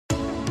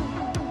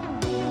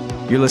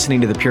You're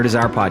listening to the Pure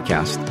Desire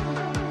Podcast,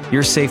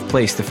 your safe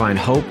place to find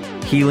hope,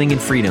 healing,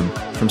 and freedom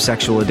from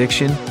sexual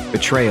addiction,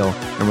 betrayal,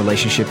 and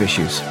relationship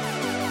issues.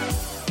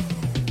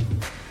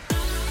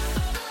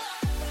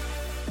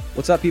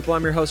 What's up, people?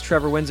 I'm your host,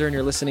 Trevor Windsor, and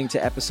you're listening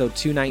to episode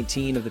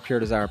 219 of the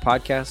Pure Desire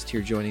Podcast. Here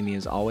joining me,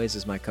 as always,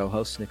 is my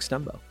co-host, Nick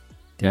Stumbo.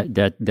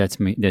 That's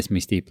my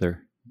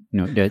stapler.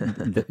 No,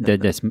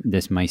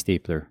 that's my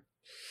stapler.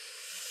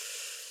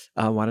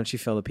 Why don't you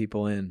fill the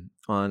people in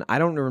on? I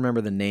don't remember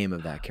the name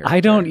of that character. I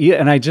don't,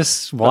 and I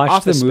just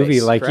watched the movie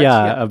Space, like,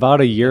 about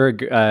a year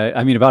ago.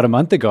 About a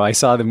month ago, I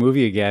saw the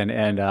movie again,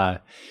 and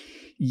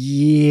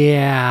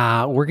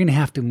we're going to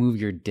have to move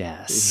your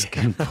desk.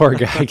 And poor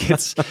guy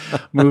gets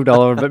moved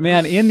all over. But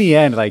man, in the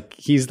end, like,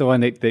 he's the one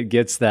that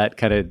gets that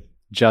kind of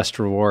just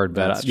reward.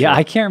 But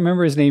I can't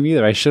remember his name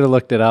either. I should have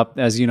looked it up.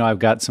 As you know, I've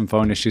got some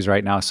phone issues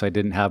right now, so I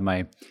didn't have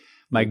my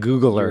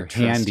Googler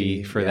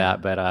handy for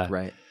that. But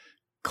right.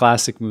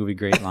 Classic movie,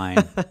 great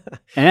line.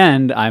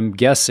 And I'm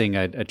guessing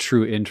a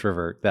true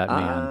introvert, that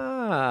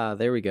man.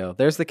 There we go.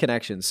 There's the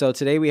connection. So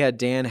today we had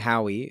Dan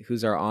Howie,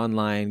 who's our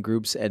online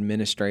groups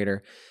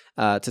administrator,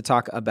 to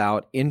talk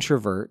about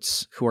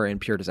introverts who are in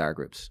Pure Desire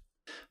groups.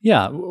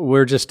 Yeah,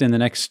 we're just in the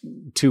next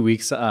 2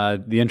 weeks,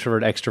 the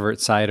introvert-extrovert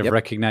side of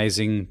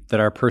recognizing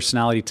that our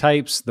personality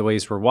types, the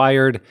ways we're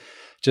wired,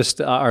 just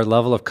our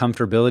level of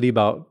comfortability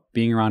about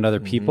being around other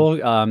people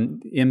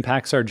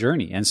impacts our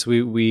journey. And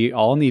so we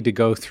all need to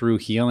go through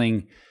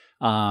healing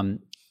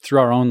through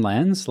our own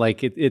lens.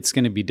 Like it's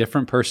going to be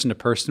different person to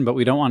person, but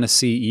we don't want to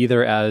see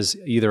either as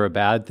either a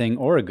bad thing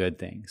or a good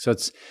thing. So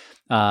it's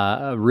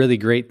a really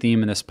great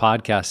theme in this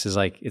podcast is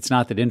like, it's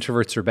not that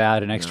introverts are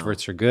bad and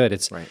extroverts are good.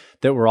 It's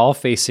that we're all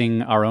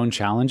facing our own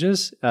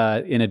challenges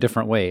in a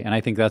different way. And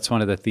I think that's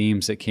one of the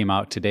themes that came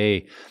out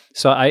today.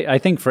 So I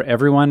think for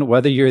everyone,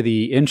 whether you're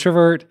the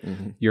introvert,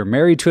 you're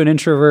married to an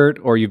introvert,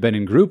 or you've been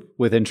in group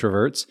with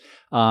introverts,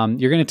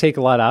 you're going to take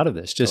a lot out of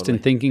this just in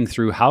thinking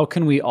through how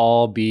can we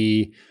all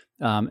be,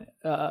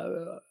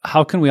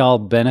 how can we all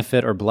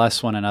benefit or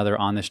bless one another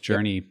on this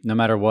journey, no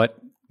matter what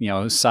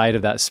side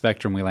of that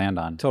spectrum we land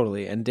on.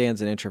 Totally. And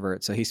Dan's an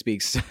introvert, so he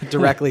speaks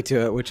directly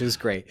to it, which is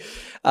great.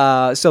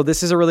 So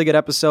this is a really good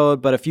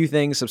episode, but a few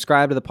things.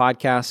 Subscribe to the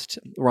podcast.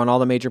 We're on all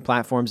the major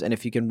platforms. And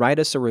if you can write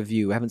us a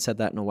review, I haven't said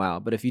that in a while,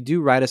 but if you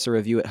do write us a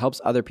review, it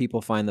helps other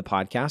people find the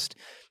podcast.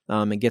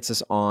 It gets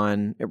us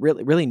on,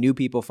 really new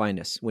people find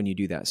us when you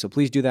do that. So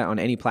please do that on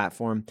any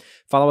platform.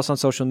 Follow us on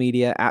social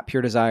media at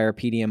Pure Desire,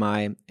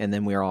 PDMI. And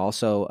then we are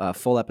also,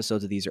 full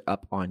episodes of these are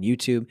up on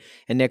YouTube.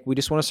 And Nick, we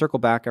just want to circle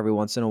back every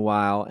once in a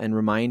while and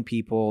remind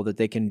people that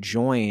they can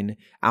join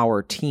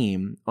our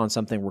team on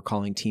something we're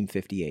calling Team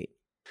 58.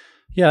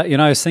 Yeah,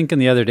 I was thinking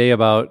the other day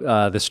about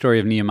the story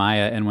of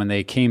Nehemiah and when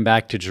they came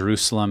back to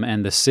Jerusalem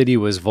and the city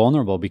was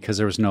vulnerable because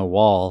there was no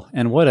wall.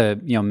 And what a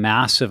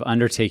massive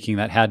undertaking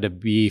that had to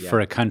be for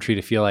a country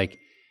to feel like,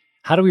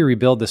 how do we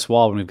rebuild this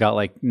wall when we've got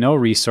like no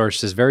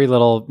resources, very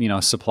little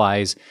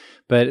supplies?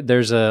 But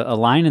there's a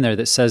line in there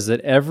that says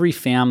that every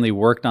family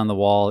worked on the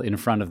wall in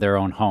front of their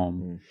own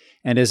home.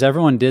 And as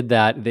everyone did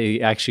that,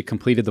 they actually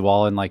completed the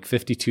wall in like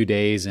 52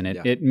 days. And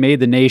it made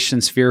the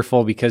nations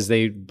fearful because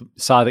they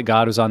saw that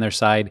God was on their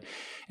side.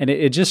 And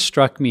it just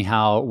struck me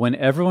how when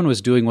everyone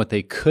was doing what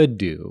they could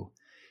do,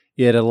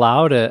 it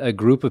allowed a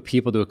group of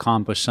people to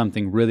accomplish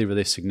something really,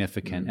 really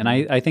significant. And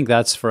I think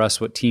that's for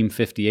us what Team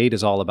 58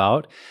 is all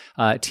about.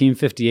 Team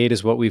 58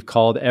 is what we've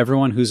called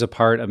everyone who's a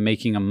part of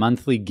making a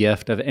monthly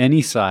gift of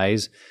any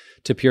size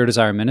to Pure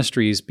Desire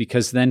Ministries,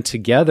 because then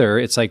together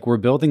it's like we're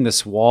building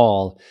this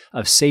wall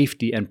of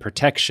safety and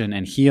protection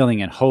and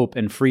healing and hope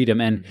and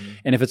freedom. And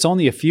if it's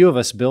only a few of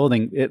us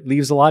building, it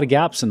leaves a lot of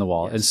gaps in the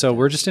wall. And so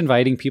we're just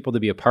inviting people to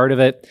be a part of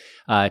it.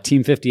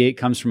 Team 58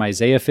 comes from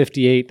Isaiah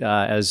 58,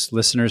 as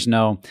listeners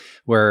know,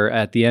 where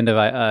at the end of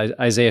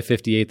Isaiah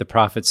 58, the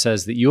prophet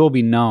says that you will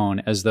be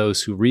known as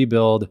those who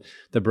rebuild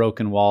the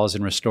broken walls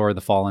and restore the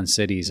fallen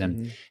cities.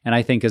 And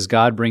I think as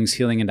God brings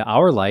healing into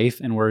our life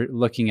and we're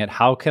looking at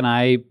how can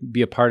I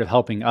be a part of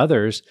helping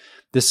others,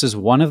 this is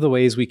one of the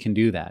ways we can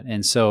do that.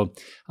 And so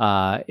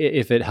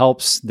if it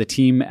helps, the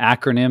team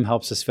acronym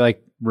helps us feel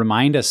like,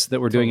 remind us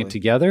that we're doing it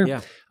together.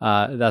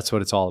 That's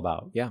what it's all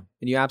about. Yeah.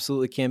 And you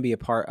absolutely can be a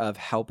part of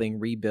helping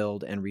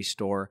rebuild and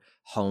restore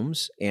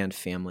homes and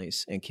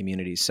families and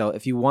communities. So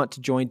if you want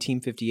to join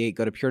Team 58,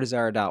 go to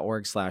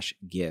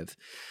puredesire.org/give.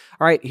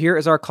 All right, here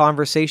is our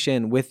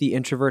conversation with the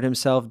introvert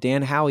himself,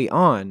 Dan Howie,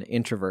 on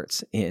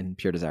introverts in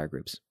Pure Desire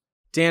groups.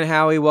 Dan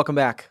Howie, welcome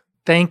back.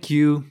 Thank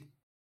you,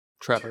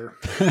 Trevor.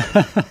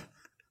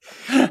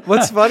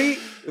 What's funny,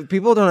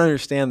 people don't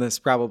understand this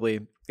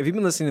probably. If you've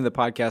been listening to the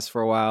podcast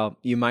for a while,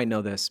 you might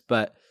know this,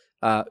 but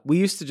we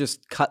used to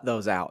just cut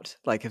those out.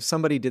 Like if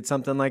somebody did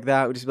something like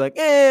that, we'd just be like,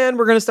 and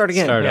we're going to start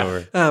again. Start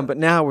over. But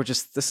now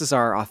this is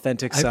our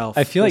authentic self.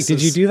 I feel like,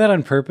 did you do that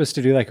on purpose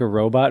to do like a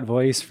robot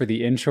voice for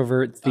the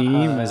introvert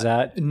theme? Is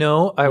that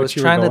No, I was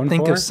trying to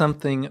think of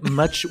something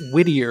much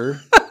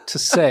wittier to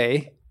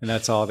say. And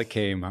that's all that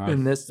came, huh?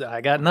 And I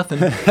got nothing.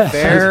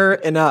 Fair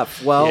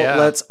enough. Well, Yeah.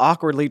 let's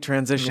awkwardly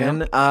transition.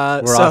 Yep.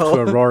 We're off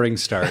to a roaring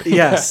start.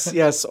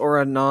 yes,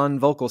 or a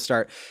non-vocal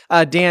start.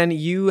 Dan,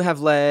 you have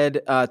led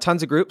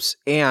tons of groups,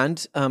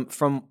 and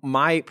from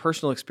my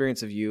personal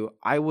experience of you,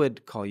 I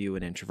would call you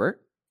an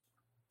introvert.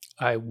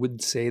 I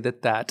would say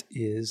that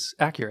is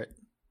accurate.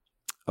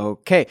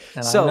 Okay,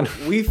 And so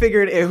we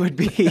figured it would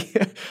be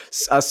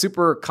a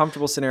super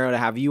comfortable scenario to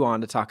have you on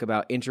to talk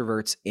about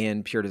introverts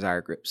in pure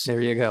desire groups. There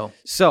you go.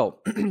 So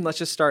let's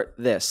just start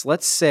this.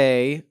 Let's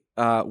say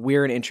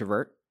we're an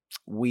introvert.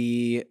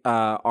 We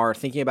are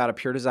thinking about a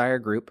pure desire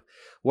group.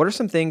 What are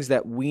some things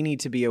that we need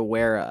to be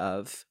aware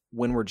of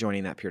when we're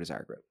joining that pure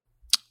desire group?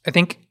 I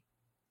think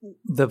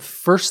the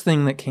first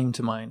thing that came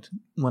to mind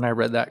when I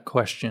read that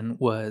question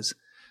was,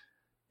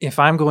 if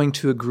I'm going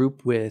to a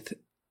group with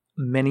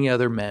many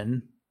other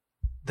men,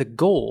 the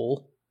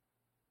goal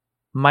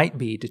might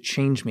be to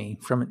change me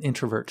from an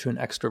introvert to an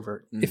extrovert.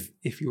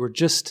 If you were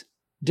just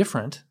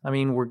different, I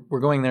mean, we're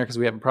going there because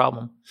we have a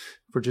problem.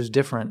 If we're just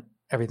different,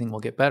 everything will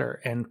get better.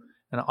 And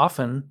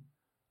often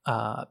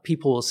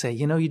people will say,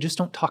 you just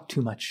don't talk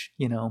too much.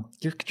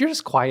 You're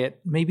just quiet.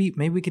 Maybe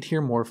we could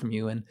hear more from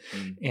you.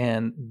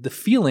 And the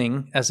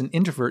feeling as an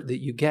introvert that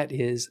you get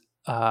is,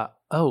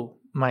 oh,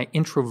 my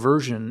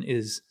introversion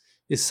is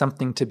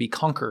something to be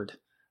conquered.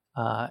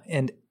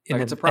 And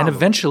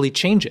eventually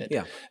change it.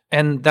 Yeah.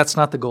 And that's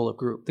not the goal of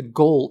group. The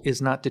goal is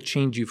not to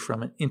change you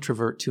from an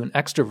introvert to an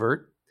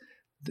extrovert.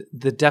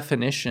 The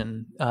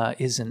definition of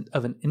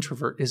an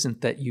introvert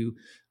isn't that you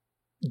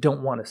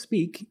don't want to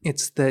speak.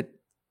 It's that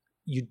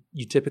you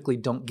typically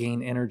don't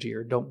gain energy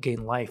or don't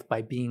gain life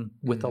by being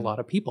with a lot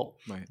of people.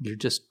 Right.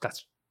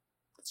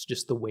 That's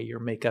just the way your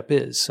makeup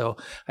is. So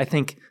I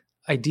think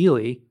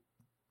ideally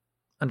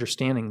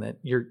understanding that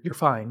you're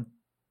fine,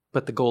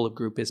 but the goal of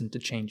group isn't to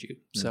change you.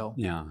 So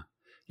Yeah,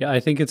 I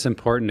think it's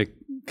important to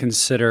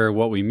consider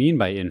what we mean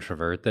by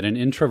introvert, that an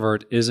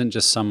introvert isn't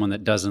just someone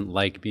that doesn't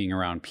like being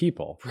around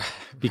people.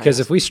 Because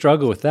if we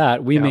struggle with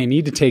that, we may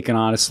need to take an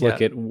honest look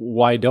at,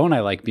 why don't I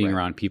like being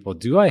around people?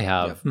 Do I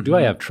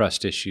have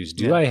trust issues?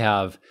 Do I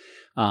have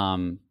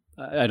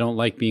I don't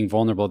like being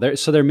vulnerable there.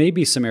 So there may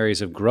be some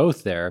areas of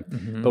growth there.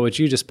 But what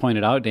you just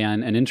pointed out,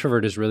 Dan, an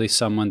introvert is really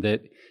someone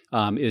that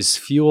is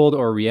fueled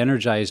or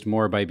re-energized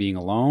more by being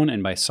alone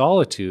and by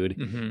solitude,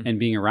 and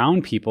being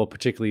around people,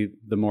 particularly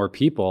the more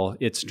people,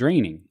 it's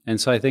draining. And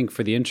so I think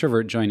for the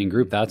introvert joining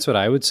group, that's what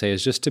I would say,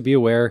 is just to be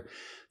aware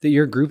that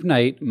your group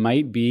night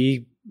might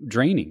be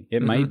draining.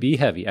 It might be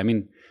heavy. I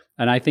mean,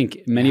 and I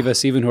think many of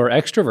us, even who are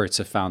extroverts,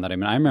 have found that. I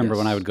mean, I remember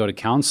when I would go to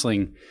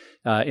counseling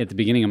at the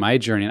beginning of my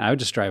journey, and I would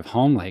just drive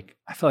home like,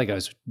 I felt like I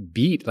was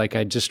beat, like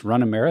I'd just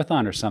run a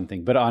marathon or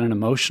something, but on an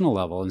emotional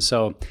level. And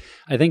so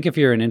I think if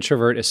you're an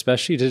introvert,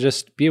 especially, to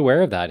just be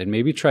aware of that and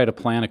maybe try to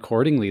plan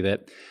accordingly,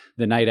 that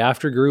the night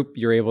after group,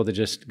 you're able to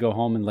just go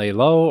home and lay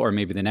low, or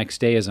maybe the next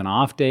day is an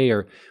off day,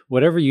 or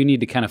whatever you need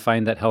to kind of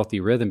find that healthy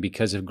rhythm.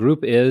 Because if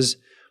group is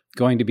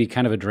going to be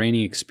kind of a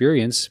draining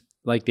experience,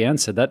 like Dan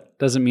said, that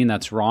doesn't mean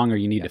that's wrong or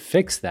you need to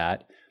fix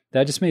that.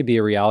 That just may be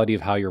a reality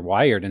of how you're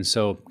wired. And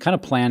so kind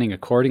of planning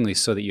accordingly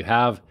so that you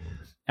have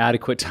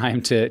adequate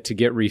time to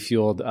get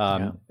refueled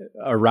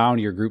around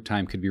your group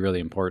time could be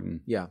really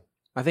important. Yeah.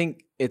 I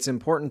think it's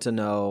important to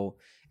know,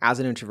 as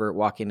an introvert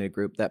walking in a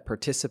group, that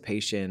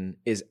participation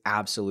is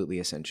absolutely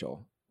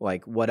essential.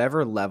 Like,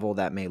 whatever level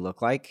that may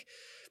look like,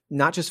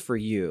 not just for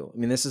you. I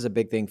mean, this is a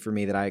big thing for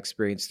me that I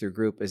experienced through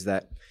group, is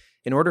that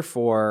in order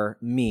for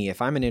me,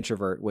 if I'm an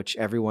introvert, which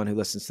everyone who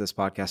listens to this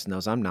podcast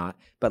knows I'm not,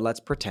 but let's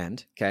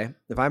pretend, okay?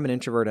 If I'm an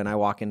introvert and I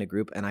walk into a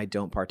group and I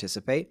don't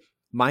participate,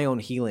 my own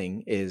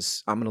healing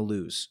is I'm going to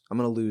lose. I'm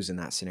going to lose in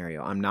that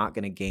scenario. I'm not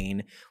going to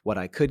gain what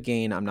I could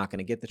gain. I'm not going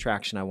to get the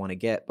traction I want to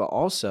get. But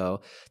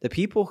also, the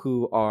people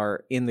who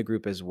are in the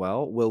group as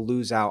well will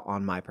lose out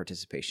on my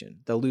participation.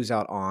 They'll lose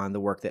out on the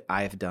work that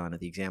I have done,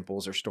 the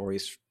examples or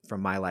stories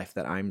from my life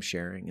that I'm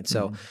sharing. And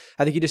so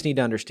I think you just need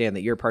to understand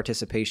that your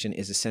participation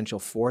is essential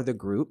for the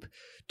group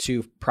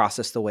to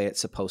process the way it's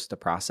supposed to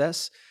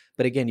process.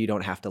 But again, you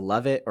don't have to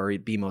love it or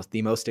be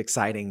the most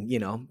exciting,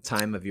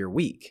 time of your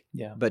week.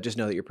 Yeah. But just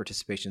know that your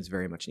participation is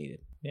very much needed.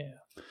 Yeah.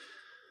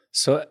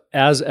 So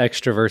as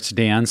extroverts,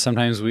 Dan,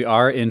 sometimes we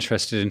are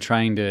interested in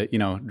trying to,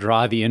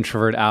 draw the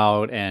introvert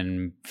out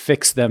and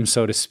fix them,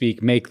 so to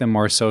speak, make them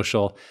more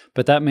social,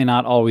 but that may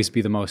not always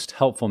be the most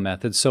helpful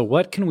method. So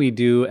what can we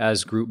do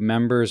as group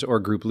members or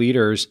group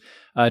leaders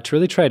to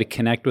really try to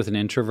connect with an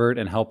introvert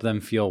and help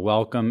them feel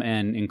welcome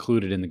and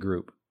included in the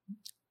group?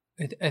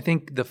 I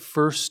think the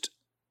first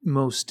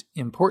most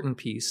important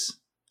piece,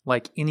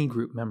 like any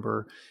group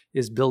member,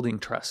 is building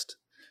trust.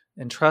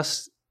 And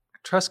trust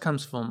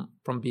comes from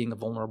being a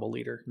vulnerable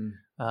leader.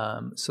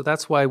 So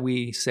that's why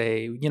we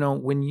say,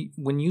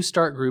 when you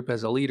start group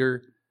as a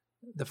leader,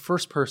 the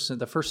first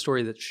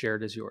story that's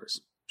shared is yours.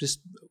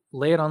 Just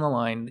lay it on the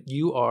line.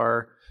 You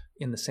are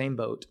in the same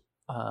boat.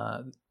 A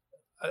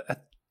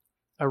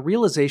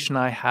realization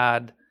I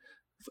had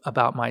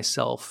about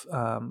myself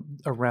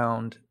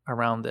around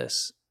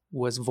this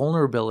was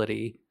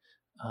vulnerability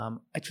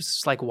I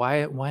just like, why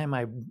am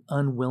I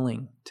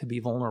unwilling to be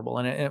vulnerable?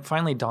 And it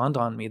finally dawned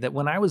on me that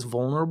when I was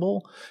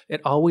vulnerable,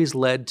 it always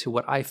led to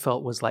what I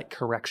felt was like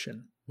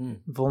correction.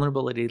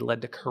 Vulnerability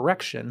led to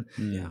correction.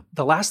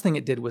 The last thing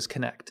it did was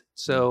connect.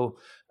 So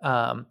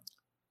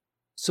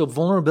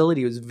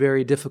vulnerability was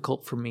very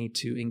difficult for me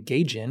to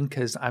engage in,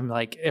 because I'm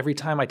like, every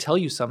time I tell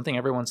you something,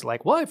 everyone's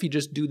like, well, if you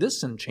just do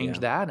this and change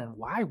that, and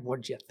why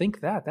would you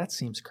think that? That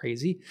seems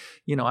crazy.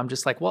 I'm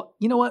just like, well,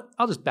 you know what?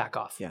 I'll just back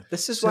off. Yeah,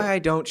 this is why I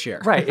don't share.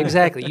 Right,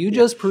 exactly. You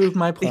just proved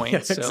my point.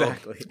 Yeah, so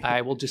exactly.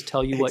 I will just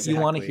tell you what you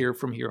want to hear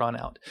from here on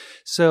out.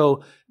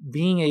 So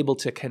being able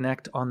to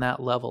connect on that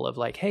level of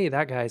like, hey,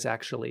 that guy's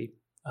actually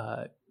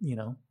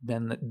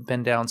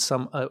been down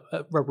some a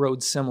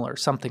road similar,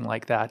 something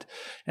like that.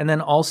 And then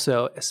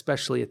also,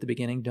 especially at the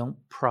beginning, don't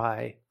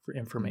pry for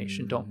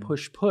information. Don't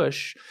push,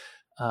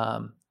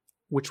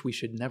 which we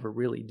should never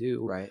really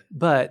do. Right.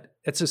 But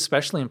it's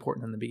especially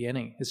important in the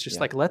beginning. It's just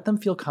like, let them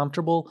feel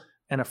comfortable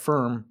and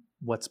affirm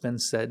what's been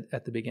said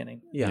at the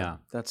beginning. Yeah.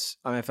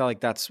 I feel like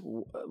that's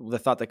the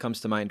thought that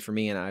comes to mind for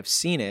me, and I've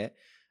seen it.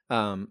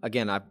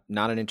 Again, I'm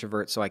not an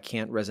introvert, so I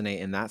can't resonate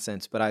in that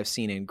sense, but I've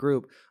seen in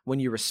group, when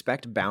you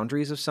respect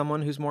boundaries of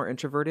someone who's more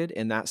introverted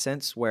in that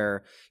sense,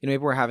 where, maybe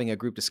we're having a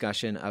group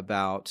discussion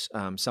about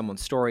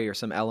someone's story or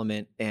some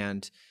element,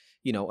 and,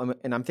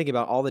 and I'm thinking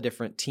about all the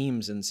different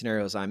teams and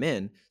scenarios I'm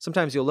in.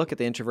 Sometimes you'll look at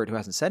the introvert who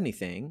hasn't said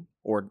anything,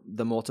 or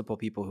the multiple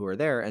people who are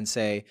there, and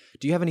say,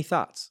 do you have any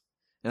thoughts?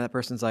 And that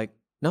person's like,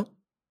 no.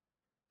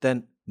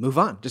 Then move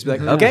on. Just be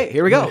like, okay,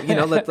 here we go.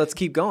 Let's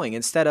keep going.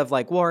 Instead of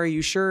like, well, are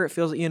you sure? It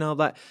feels,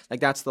 that like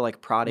that's the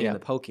like prodding and the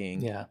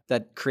poking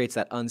that creates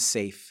that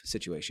unsafe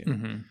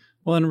situation.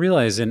 Well, and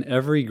realize in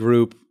every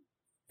group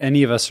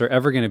any of us are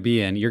ever going to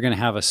be in, you're going to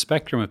have a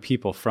spectrum of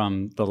people,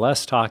 from the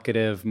less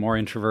talkative, more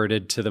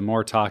introverted, to the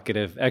more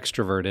talkative,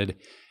 extroverted,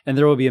 and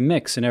there will be a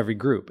mix in every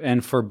group.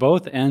 And for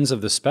both ends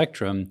of the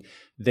spectrum,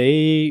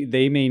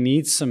 they may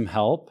need some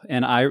help.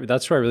 And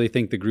that's where I really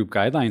think the group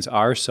guidelines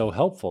are so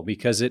helpful,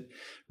 because it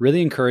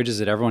really encourages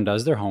that everyone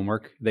does their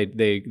homework.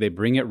 They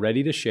bring it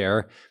ready to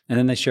share, and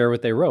then they share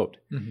what they wrote.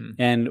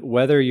 And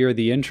whether you're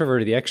the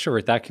introvert or the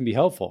extrovert, that can be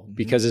helpful,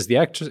 because as the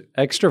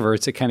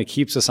extroverts, it kind of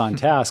keeps us on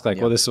task. Like,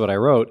 well, this is what I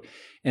wrote.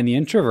 And the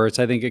introverts,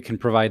 I think it can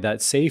provide that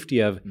safety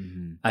of,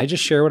 I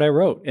just share what I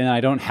wrote, and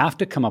I don't have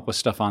to come up with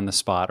stuff on the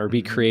spot or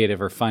be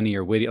creative or funny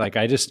or witty. Like,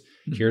 I just,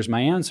 here's my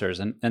answers.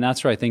 And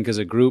that's where I think as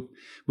a group,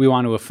 we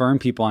want to affirm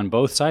people on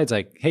both sides.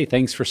 Like, hey,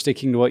 thanks for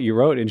sticking to what you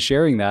wrote and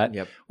sharing that.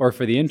 Or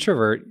for the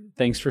introvert,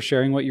 thanks for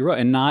sharing what you wrote,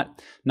 and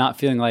not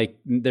feeling like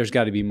there's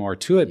got to be more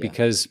to it,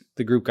 because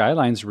the group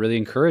guidelines really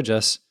encourage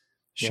us,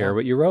 share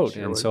what you wrote,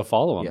 so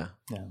follow them.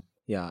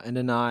 Yeah. And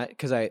to not,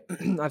 because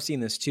I've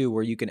seen this too,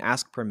 where you can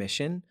ask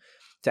permission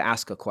to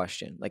ask a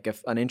question. Like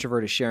if an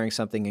introvert is sharing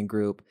something in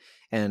group,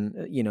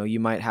 and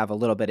you might have a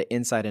little bit of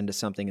insight into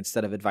something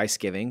instead of advice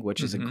giving,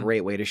 which is a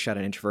great way to shut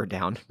an introvert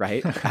down,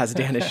 right? As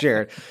Dan has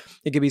shared,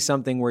 it could be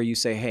something where you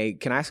say, hey,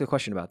 can I ask a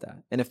question about that?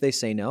 And if they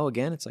say no,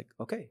 again, it's like,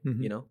 okay,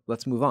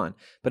 let's move on.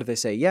 But if they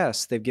say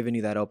yes, they've given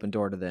you that open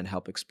door to then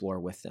help explore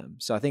with them.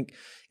 So I think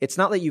it's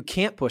not that you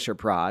can't push or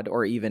prod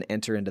or even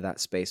enter into that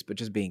space, but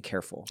just being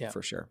careful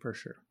for sure. For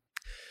sure.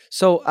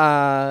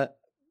 So,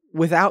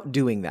 without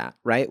doing that,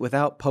 right?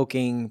 Without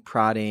poking,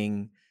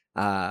 prodding,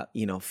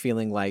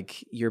 feeling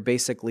like you're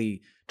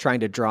basically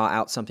trying to draw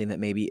out something that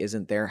maybe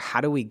isn't there,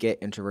 how do we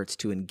get introverts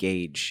to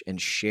engage and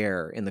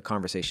share in the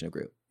conversation of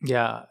group?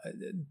 Yeah,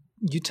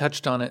 you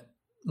touched on it.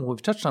 Well,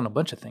 we've touched on a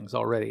bunch of things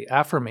already.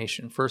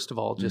 Affirmation, first of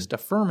all, just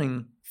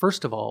affirming,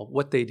 first of all,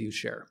 what they do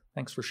share.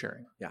 Thanks for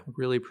sharing. Yeah. I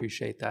really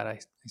appreciate that. I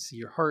see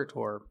your heart,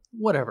 or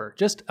whatever.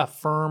 Just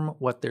affirm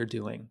what they're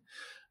doing.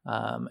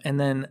 And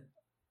then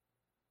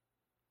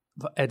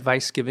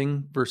advice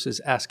giving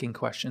versus asking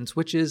questions,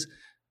 which is,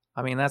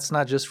 that's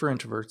not just for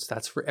introverts,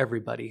 that's for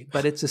everybody,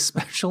 but it's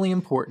especially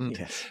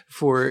important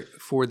for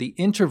the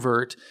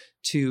introvert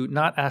to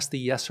not ask the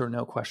yes or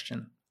no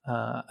question.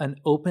 An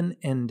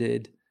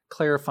open-ended,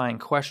 clarifying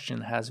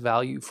question has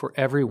value for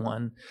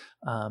everyone,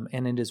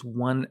 and it is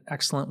one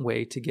excellent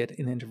way to get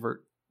an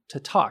introvert to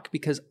talk,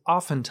 because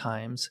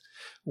oftentimes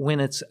when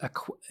it's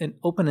an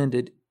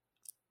open-ended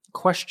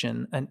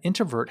question, an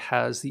introvert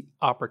has the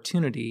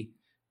opportunity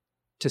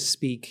to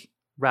speak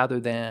rather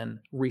than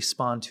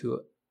respond to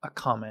a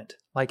comment.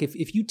 Like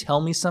if you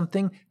tell me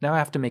something, now I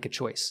have to make a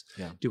choice.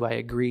 Do I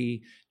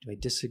agree? Do I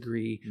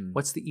disagree?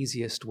 What's the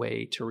easiest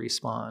way to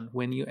respond?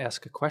 When you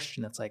ask a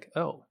question, it's like,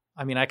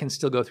 I can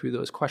still go through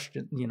those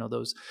questions,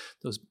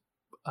 those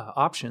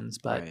options,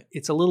 but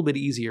it's a little bit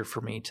easier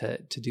for me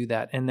to do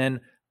that. And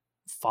then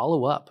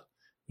follow up.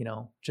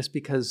 Just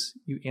because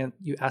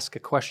you ask a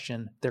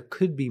question, there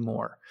could be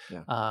more.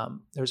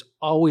 There's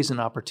always an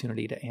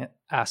opportunity to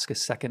ask a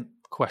second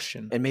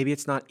question. And maybe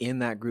it's not in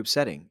that group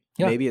setting.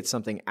 Maybe it's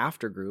something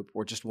after group,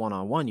 or just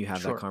one-on-one you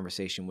have that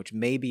conversation, which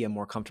may be a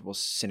more comfortable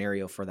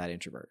scenario for that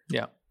introvert.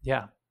 Yeah.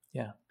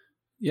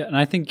 Yeah, and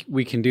I think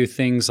we can do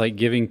things like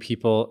giving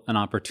people an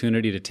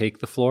opportunity to take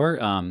the floor.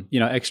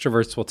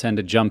 Extroverts will tend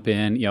to jump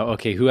in.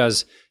 Okay,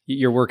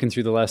 you're working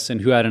through the lesson,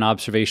 who had an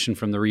observation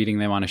from the reading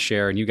they want to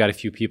share, and you got a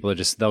few people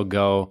that they'll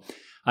go.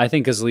 I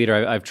think as a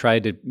leader, I've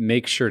tried to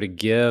make sure to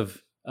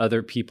give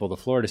other people the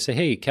floor to say,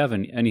 hey,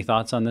 Kevin, any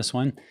thoughts on this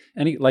one?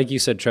 And like you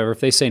said, Trevor,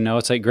 if they say no,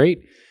 it's like,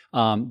 great.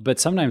 But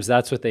sometimes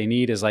that's what they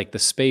need, is like the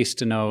space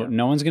to know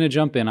no one's going to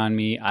jump in on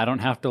me. I don't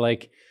have to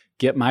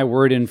get my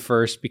word in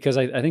first, because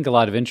I think a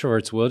lot of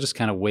introverts will just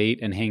kind of wait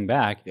and hang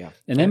back. Yeah.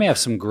 And they may have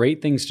some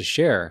great things to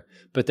share,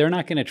 but they're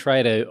not going to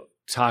try to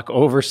talk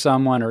over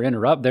someone or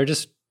interrupt. They're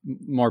just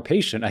more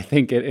patient, I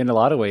think, in a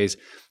lot of ways.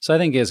 So I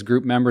think as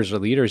group members or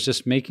leaders,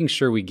 just making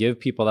sure we give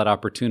people that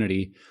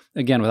opportunity,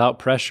 again, without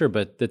pressure,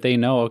 but that they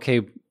know,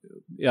 okay,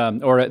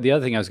 or the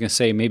other thing I was going to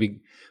say,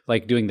 maybe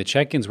like doing the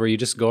check-ins where you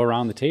just go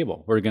around the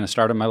table. We're going to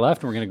start on my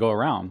left and we're going to go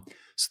around.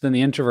 So then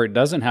the introvert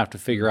doesn't have to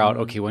figure out,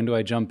 okay, when do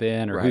I jump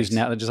in, or who's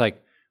now? They're just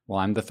like, well,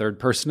 I'm the third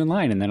person in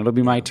line, and then it'll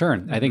be my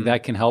turn. I think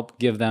that can help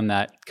give them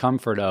that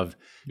comfort of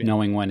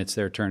knowing when it's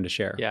their turn to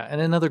share. Yeah,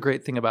 and another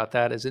great thing about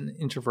that is an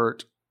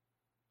introvert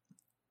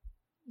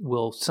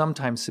will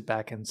sometimes sit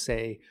back and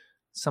say,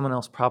 someone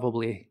else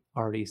probably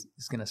already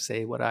is going to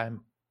say what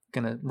I'm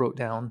going to wrote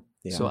down,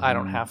 so I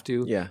don't have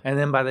to. Yeah. And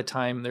then by the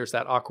time there's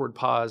that awkward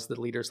pause, the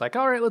leader's like,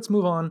 all right, let's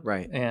move on.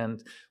 Right.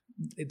 And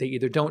they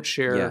either don't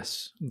share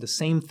the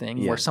same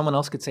thing, where someone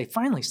else could say,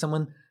 finally,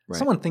 someone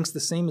thinks the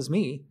same as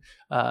me,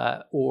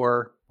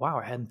 or, wow,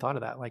 I hadn't thought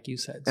of that, like you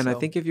said. And I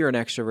think if you're an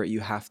extrovert, you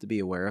have to be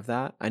aware of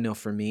that. I know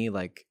for me,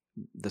 like,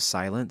 the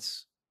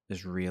silence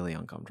is really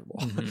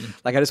uncomfortable.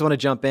 Like, I just want to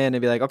jump in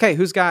and be like, okay,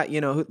 who's got,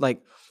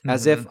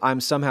 as if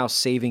I'm somehow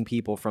saving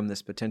people from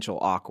this potential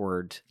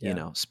awkward,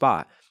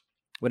 spot.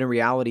 When in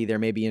reality, there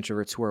may be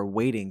introverts who are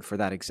waiting for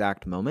that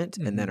exact moment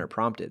and then are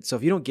prompted. So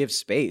if you don't give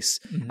space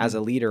as a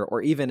leader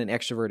or even an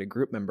extroverted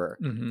group member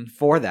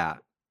for that,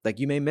 like,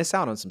 you may miss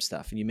out on some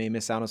stuff, and you may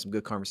miss out on some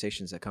good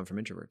conversations that come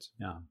from introverts.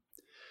 Yeah.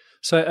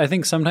 So I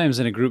think sometimes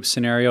in a group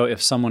scenario,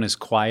 if someone is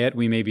quiet,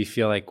 we maybe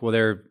feel like, well,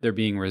 they're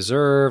being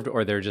reserved,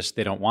 or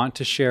they don't want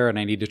to share, and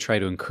I need to try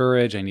to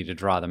encourage, I need to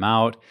draw them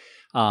out.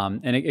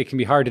 And it can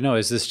be hard to know,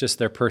 is this just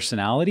their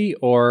personality,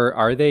 or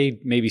are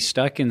they maybe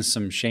stuck in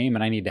some shame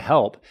and I need to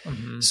help?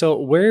 So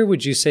where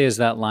would you say is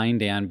that line,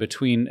 Dan,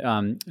 between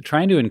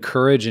trying to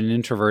encourage an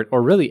introvert,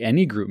 or really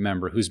any group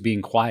member who's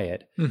being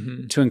quiet,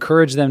 to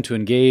encourage them to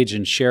engage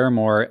and share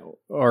more,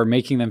 or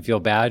making them feel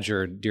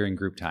badgered during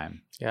group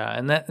time? Yeah,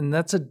 and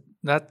that's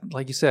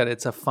like you said,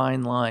 it's a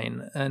fine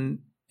line, and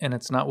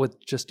it's not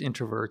with just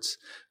introverts.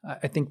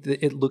 I think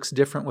that it looks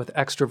different with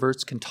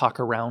extroverts, can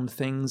talk around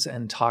things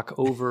and talk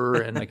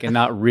over and and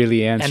not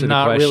really answer the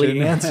question.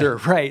 Really answer,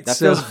 right? That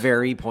feels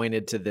very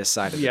pointed to this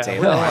side of the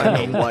table. Well, I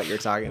don't know what you're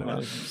talking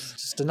about.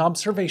 Just an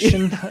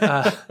observation.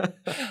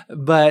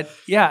 But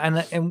yeah,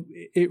 and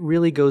it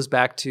really goes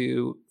back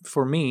to,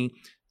 for me,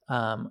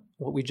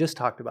 what we just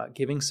talked about: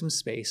 giving some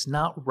space,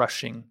 not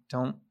rushing.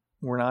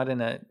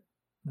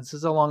 This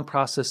is a long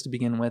process to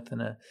begin with,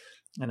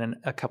 and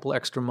a couple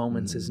extra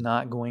moments is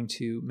not going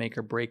to make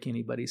or break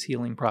anybody's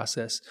healing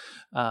process.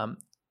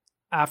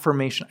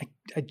 Affirmation,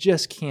 I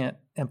just can't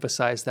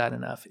emphasize that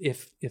enough.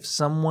 If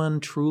someone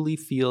truly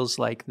feels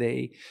like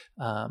they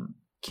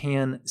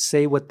can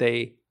say what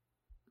they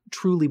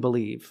truly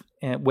believe,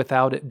 and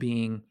without it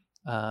being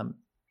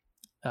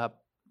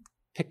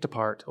picked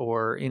apart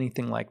or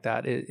anything like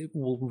that, it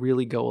will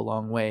really go a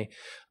long way.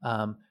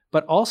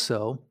 But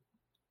also,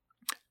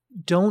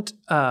 don't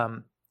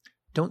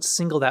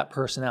single that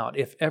person out.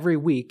 If every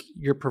week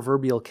your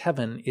proverbial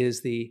Kevin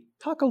is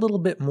talk a little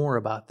bit more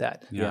about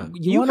that. Yeah.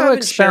 You want to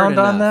expound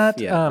on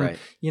that? Yeah, right.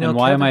 And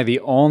why am I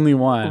the only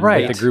one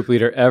that the group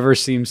leader ever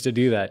seems to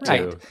do that to?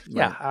 Right.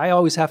 Yeah. I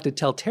always have to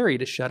tell Terry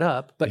to shut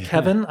up, but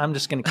Kevin, I'm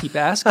just going to keep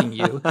asking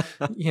you,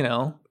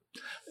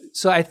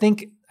 So I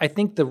think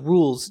the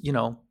rules,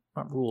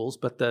 not rules,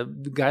 but the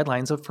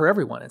guidelines are for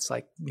everyone. It's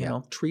like,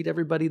 treat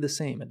everybody the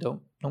same, and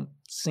don't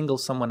single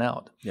someone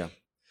out. Yeah.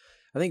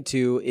 I think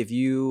too, if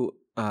you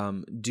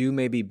do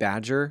maybe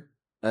badger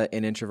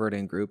an introvert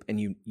in group, and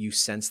you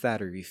sense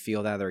that, or you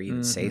feel that, or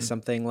even say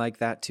something like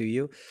that to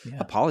you,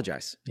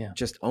 apologize. Yeah.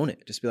 Just own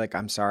it. Just be like,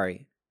 I'm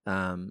sorry.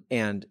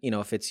 And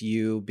if it's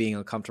you being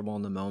uncomfortable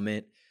in the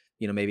moment,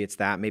 maybe it's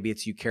that. Maybe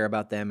it's you care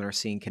about them and are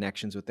seeing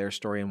connections with their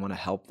story and want to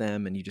help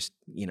them, and you just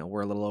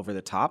we're a little over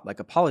the top. Like,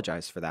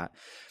 apologize for that.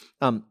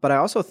 But I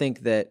also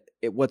think that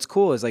what's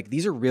cool is, like,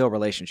 these are real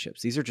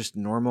relationships. These are just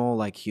normal,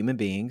 like, human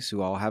beings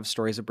who all have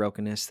stories of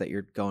brokenness that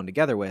you're going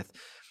together with.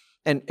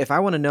 And if I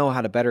want to know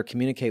how to better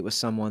communicate with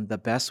someone, the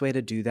best way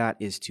to do that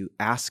is to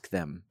ask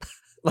them.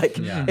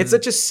 It's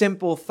such a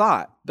simple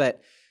thought,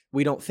 but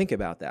we don't think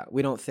about that.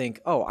 We don't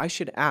think, oh, I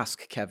should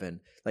ask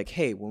Kevin, like,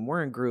 hey, when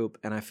we're in group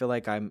and I feel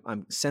like I'm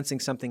sensing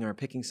something or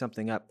picking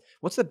something up,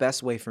 what's the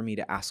best way for me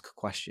to ask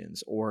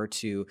questions or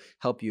to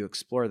help you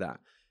explore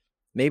that?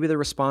 Maybe the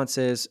response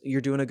is,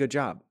 you're doing a good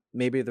job.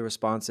 Maybe the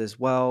response is,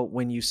 well,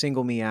 when you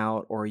single me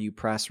out, or you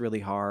press really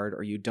hard,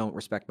 or you don't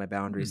respect my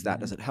boundaries, that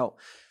doesn't help.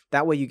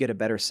 That way you get a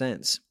better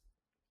sense.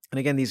 And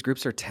again, these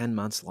groups are 10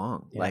 months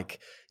long. Yeah. Like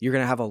you're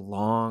going to have a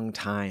long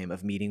time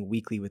of meeting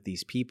weekly with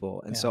these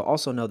people. And so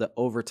also know that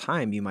over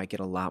time, you might get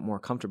a lot more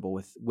comfortable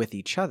with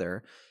each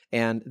other.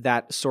 And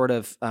that sort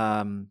of,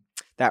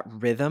 that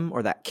rhythm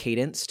or that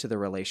cadence to the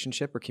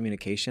relationship or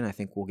communication, I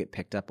think will get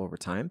picked up over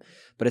time.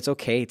 But it's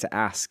okay to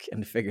ask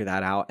and to figure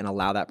that out and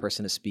allow that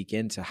person to speak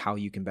into how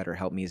you can better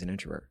help me as an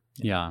introvert.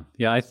 Yeah.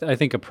 I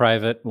think a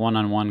private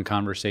one-on-one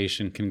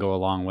conversation can go a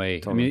long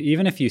way. Totally. I mean,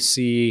 even if you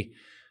see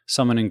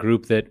someone in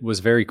group that was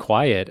very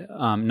quiet,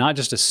 not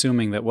just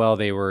assuming that, well,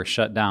 they were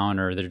shut down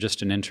or they're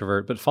just an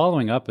introvert, but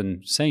following up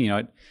and saying,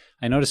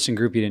 I noticed in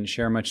group you didn't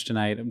share much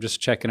tonight. I'm just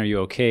checking, are you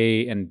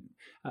okay? And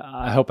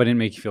I hope I didn't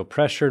make you feel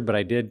pressured, but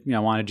I did, I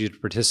wanted you to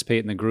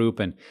participate in the group.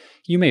 And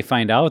you may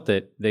find out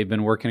that they've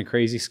been working a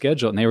crazy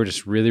schedule and they were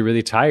just really,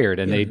 really tired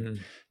and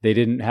they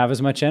didn't have as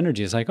much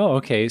energy. It's like, oh,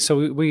 okay.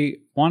 So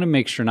we want to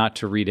make sure not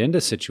to read into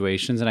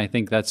situations. And I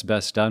think that's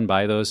best done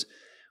by those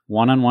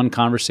one-on-one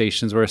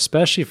conversations where,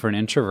 especially for an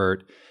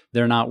introvert,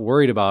 they're not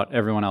worried about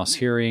everyone else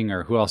hearing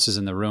or who else is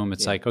in the room.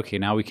 It's like, okay,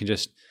 now we can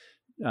just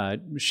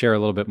share a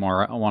little bit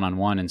more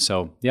one-on-one. And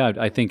so,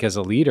 I think as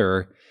a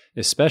leader,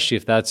 especially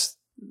if that's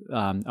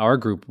our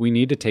group, we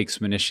need to take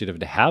some initiative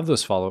to have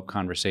those follow-up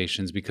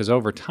conversations, because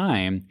over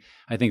time,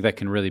 I think that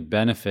can really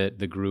benefit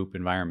the group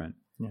environment.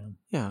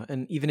 Yeah.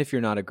 And even if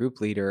you're not a group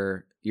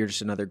leader, you're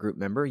just another group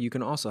member, you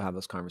can also have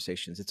those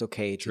conversations. It's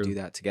okay to do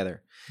that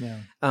together. Yeah.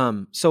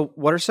 So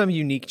what are some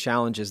unique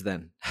challenges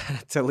then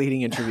to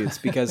leading interviews?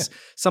 Because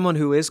someone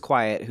who is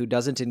quiet, who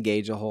doesn't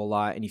engage a whole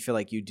lot, and you feel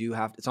like you do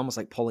have, it's almost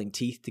like pulling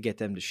teeth to get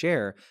them to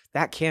share,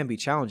 that can be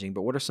challenging.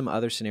 But what are some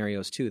other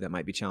scenarios too that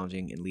might be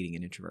challenging in leading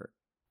an introvert?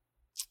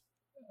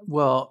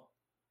 Well,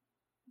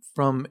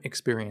 from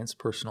experience,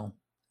 personal,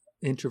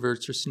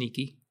 introverts are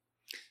sneaky.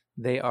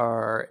 They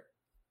are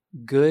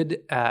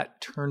good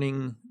at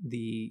turning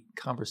the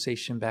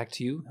conversation back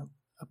to you.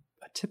 A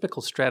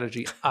typical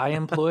strategy I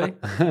employ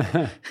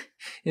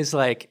is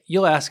like,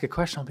 you'll ask a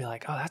question, I'll be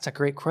like, oh, that's a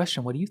great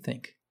question. What do you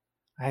think?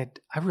 I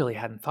really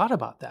hadn't thought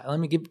about that. Let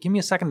me give me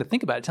a second to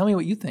think about it. Tell me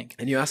what you think.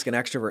 And you ask an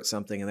exxtrovert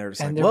something, and they're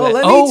just And like, they're well,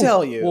 like, let me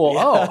tell you.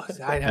 Well,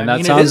 And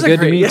that sounds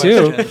good to me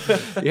too.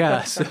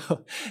 Yeah.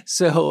 So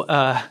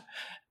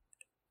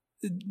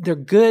they're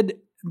good.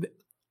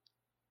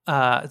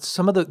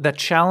 Some of the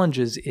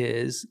challenges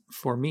is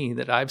for me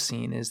that I've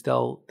seen is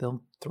they'll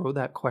throw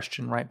that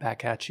question right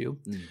back at you,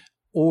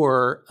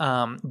 or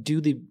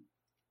do the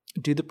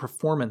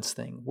performance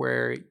thing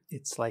where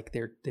it's like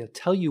they'll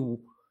tell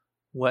you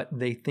what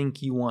they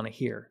think you want to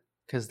hear,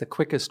 because the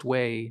quickest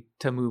way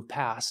to move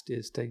past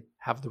is to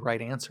have the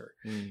right answer.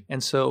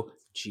 And so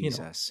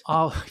Jesus,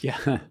 we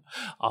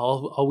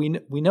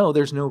know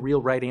there's no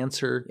real right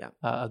answer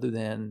other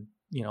than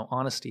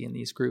honesty in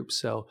these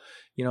groups. So,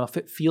 if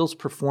it feels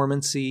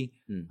performance-y,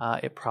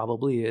 it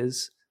probably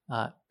is,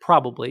 and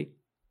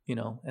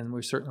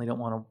we certainly don't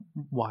want to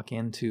walk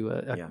into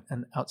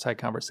an outside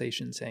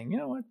conversation saying,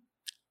 what,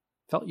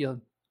 felt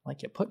you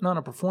putting on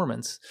a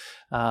performance,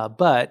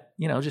 but,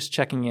 just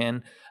checking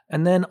in.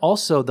 And then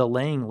also the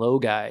laying low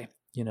guy,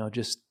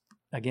 just,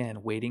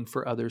 again, waiting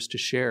for others to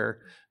share.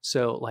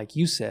 So like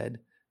you said,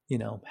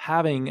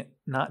 having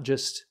not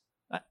just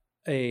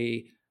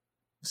a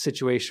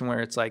situation where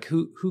it's like,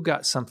 who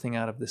got something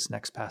out of this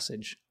next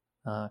passage?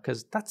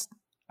 Because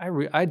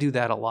I do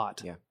that a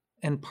lot. Yeah.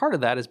 And part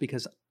of that is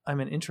because I'm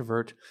an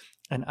introvert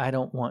and I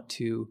don't want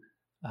to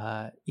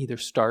either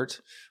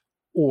start,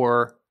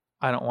 or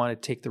I don't want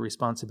to take the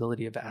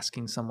responsibility of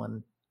asking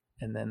someone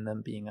and then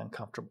them being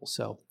uncomfortable.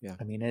 So,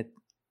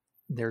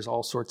 there's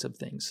all sorts of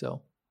things.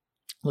 So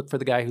look for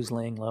the guy who's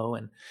laying low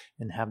and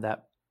have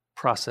that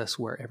process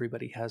where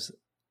everybody has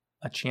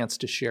a chance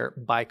to share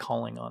by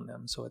calling on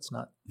them. So it's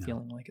not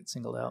feeling like it's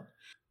singled out.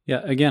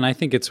 Yeah. Again, I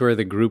think it's where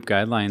the group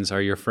guidelines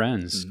are your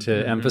friends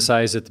to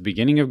emphasize at the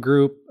beginning of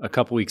group, a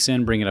couple weeks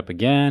in, bring it up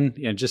again,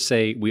 and just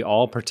say, we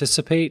all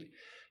participate.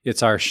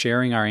 It's our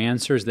sharing our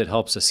answers that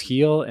helps us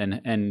heal,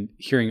 and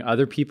hearing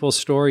other people's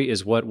story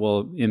is what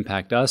will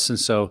impact us. And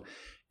so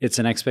it's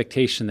an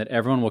expectation that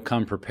everyone will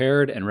come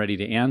prepared and ready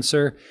to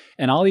answer.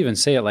 And I'll even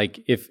say it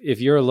like, if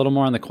you're a little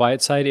more on the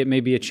quiet side, it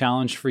may be a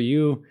challenge for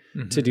you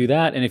to do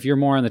that. And if you're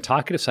more on the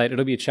talkative side,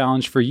 it'll be a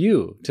challenge for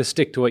you to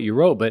stick to what you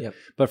wrote.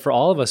 But for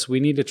all of us,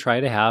 we need to try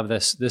to have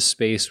this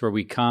space where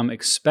we come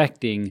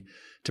expecting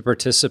to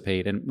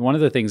participate. And one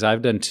of the things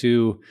I've done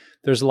too,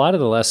 there's a lot of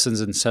the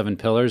lessons in 7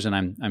 pillars, and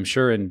I'm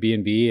sure in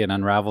B&B and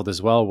Unraveled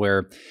as well,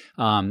 where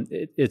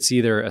it's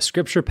either a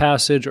scripture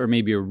passage or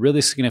maybe a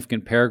really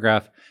significant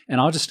paragraph, and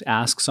I'll just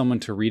ask someone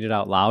to read it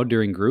out loud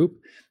during group,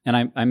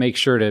 and I make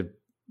sure to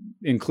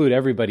include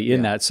everybody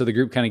in that, so the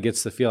group kind of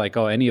gets the feel like,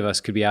 oh, any of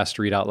us could be asked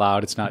to read out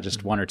loud. It's not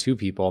just 1 or 2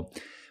 people.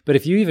 But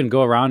if you even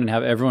go around and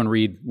have everyone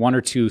read 1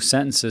 or 2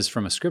 sentences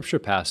from a scripture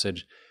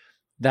passage,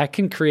 that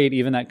can create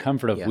even that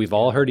comfort of we've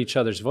all heard each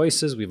other's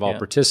voices, we've all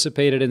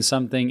participated in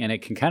something, and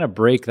it can kind of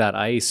break that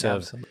ice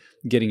of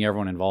getting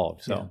everyone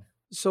involved.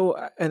 So,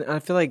 and I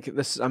feel like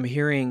I'm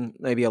hearing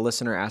maybe a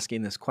listener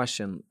asking this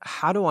question: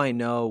 how do I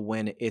know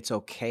when it's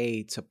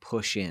okay to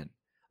push in?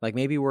 Like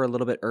maybe we're a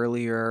little bit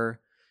earlier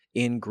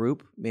in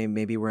group.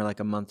 Maybe we're like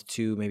a month,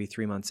 2, maybe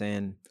 3 months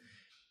in.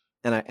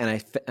 And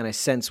I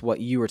sense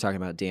what you were talking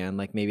about, Dan,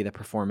 like maybe the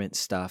performance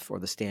stuff or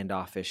the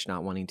standoffish,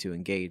 not wanting to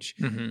engage.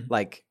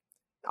 Like,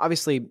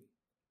 obviously,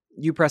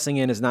 you pressing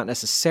in is not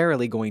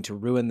necessarily going to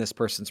ruin this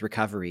person's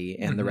recovery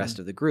and the rest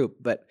of the group.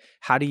 But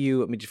how do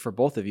you, I mean, for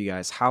both of you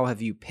guys, how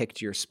have you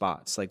picked your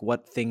spots? Like,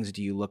 what things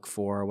do you look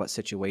for? What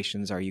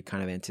situations are you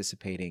kind of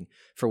anticipating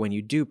for when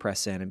you do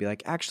press in and be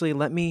like, actually,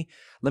 let me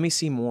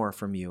see more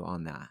from you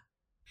on that?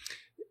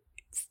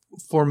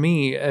 For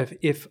me,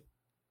 if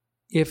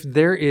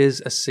there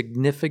is a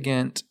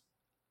significant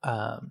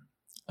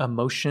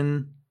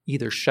emotion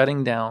either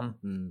shutting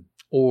down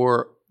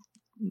or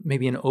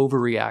maybe an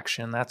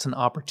overreaction, that's an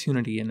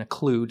opportunity and a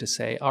clue to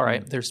say, all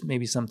right, there's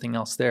maybe something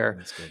else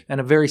there. And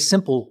a very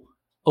simple,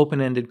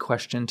 open-ended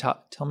question,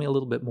 tell me a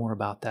little bit more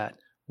about that,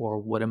 or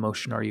what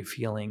emotion are you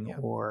feeling,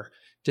 or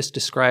just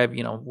describe,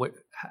 what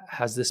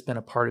has this been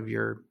a part of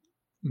your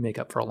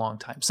makeup for a long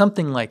time,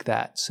 something like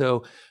that.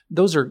 So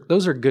those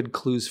are good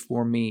clues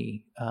for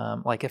me.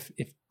 Like if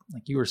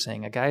like you were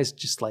saying, a guy's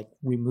just like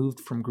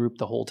removed from group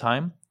the whole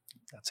time,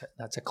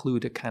 that's a clue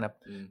to kind of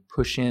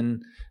push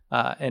in.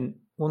 And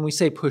when we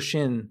say push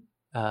in,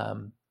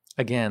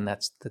 again,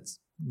 that's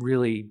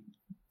really,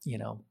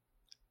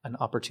 an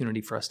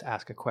opportunity for us to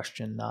ask a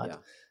question,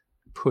 not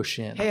push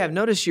in. Hey, I've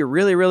noticed you're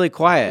really, really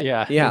quiet.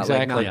 Yeah, Like,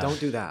 exactly. no, don't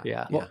do that.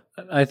 Yeah. Well,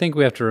 I think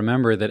we have to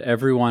remember that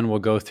everyone will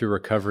go through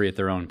recovery at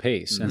their own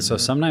pace. And so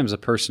sometimes a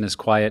person is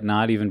quiet,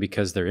 not even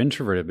because they're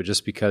introverted, but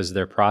just because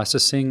they're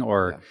processing,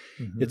 or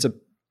it's a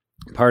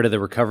part of the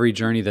recovery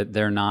journey that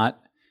they're not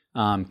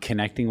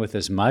connecting with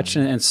as much.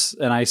 And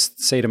I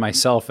say to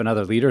myself and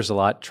other leaders a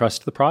lot,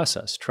 trust the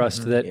process.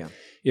 Trust that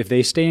if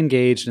they stay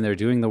engaged and they're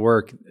doing the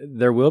work,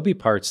 there will be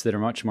parts that are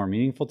much more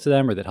meaningful to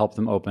them or that help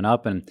them open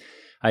up. And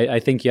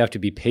I think you have to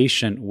be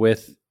patient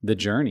with the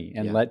journey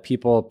and let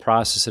people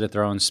process it at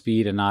their own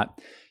speed and not,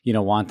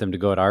 want them to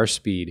go at our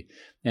speed.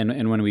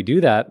 And when we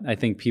do that, I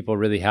think people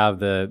really have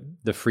the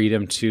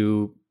freedom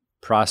to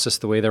process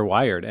the way they're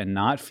wired and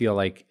not feel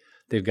like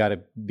they've got to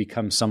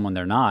become someone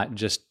they're not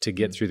just to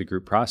get through the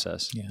group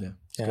process.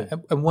 Yeah.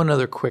 And one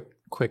other quick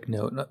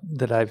note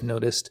that I've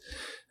noticed,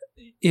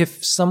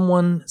 if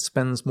someone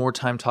spends more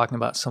time talking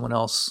about someone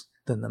else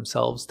than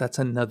themselves, that's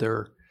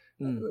another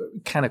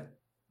kind of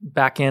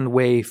back end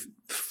way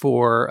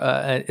for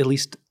at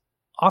least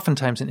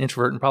oftentimes an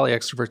introvert and probably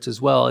extroverts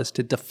as well, is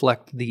to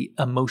deflect the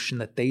emotion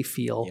that they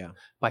feel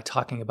by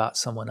talking about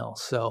someone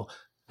else. So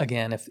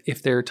again,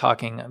 if they're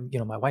talking,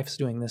 my wife's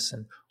doing this,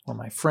 or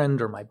my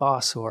friend or my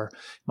boss or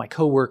my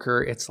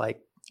coworker, it's like,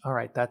 all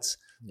right, that's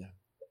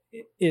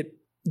it.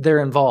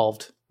 They're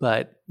involved,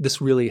 but this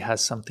really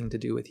has something to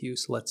do with you.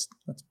 So let's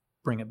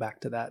bring it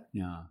back to that.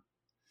 Yeah.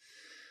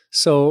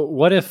 So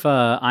what if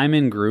I'm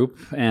in group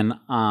and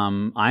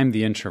I'm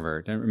the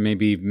introvert?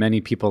 Maybe many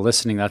people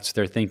listening, that's what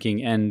they're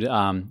thinking. And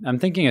I'm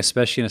thinking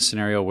especially in a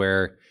scenario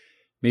where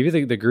maybe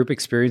the group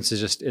experience is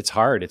just, it's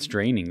hard, it's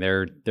draining.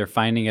 They're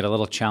finding it a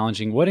little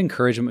challenging. What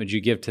encouragement would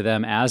you give to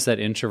them as that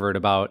introvert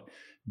about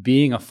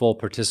being a full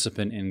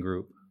participant in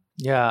group?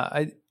 Yeah,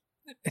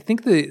 I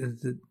think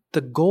the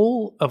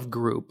goal of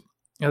group,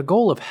 the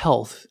goal of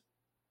health,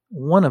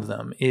 one of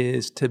them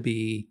is to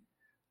be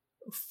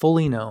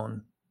fully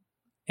known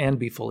and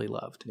be fully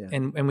loved. Yeah.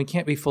 And we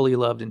can't be fully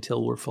loved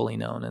until we're fully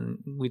known. And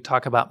we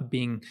talk about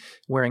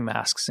wearing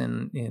masks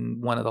in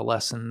one of the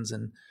lessons,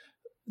 and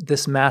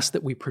this mask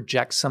that we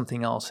project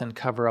something else and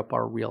cover up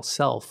our real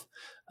self.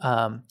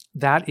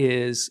 That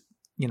is,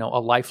 a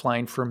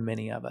lifeline for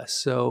many of us.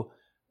 So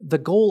the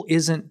goal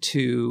isn't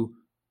to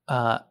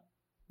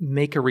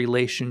make a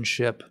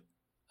relationship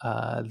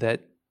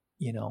that,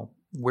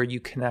 where you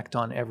connect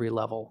on every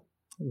level,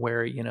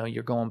 where,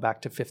 you're going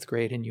back to 5th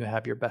grade and you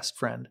have your best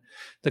friend.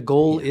 The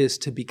goal is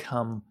to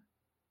become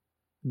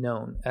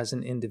known as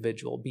an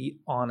individual, be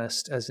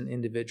honest as an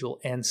individual,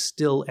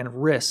 and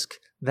risk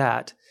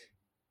that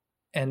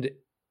and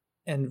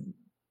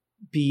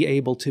be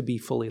able to be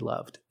fully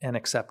loved and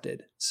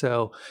accepted.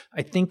 So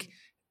I think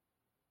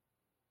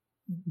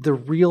the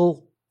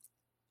real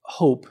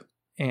hope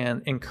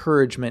and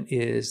encouragement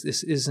is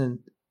this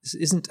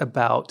isn't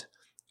about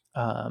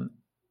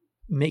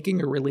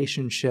making a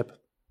relationship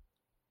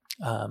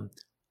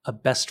a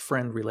best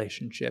friend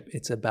relationship.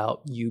 It's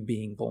about you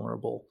being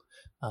vulnerable,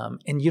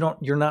 and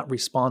you're not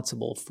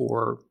responsible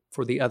for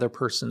the other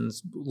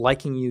person's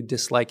liking you,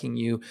 disliking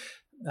you,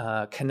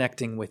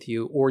 connecting with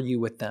you, or you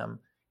with them.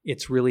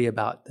 It's really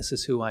about, this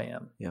is who I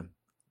am. Yeah.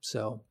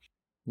 So,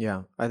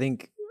 yeah, I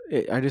think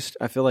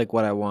I feel like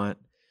what I want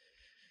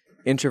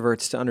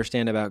introverts to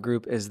understand about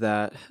group is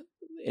that,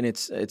 and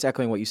it's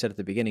echoing what you said at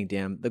the beginning,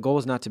 Dan, the goal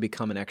is not to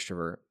become an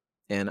extrovert.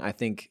 And I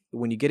think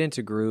when you get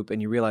into group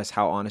and you realize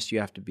how honest you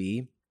have to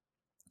be,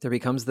 there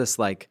becomes this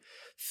like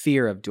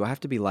fear of, do I have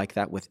to be like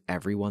that with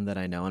everyone that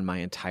I know in my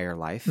entire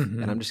life?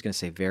 And I'm just going to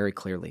say very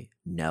clearly,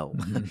 no,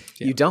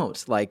 you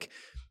don't. Like,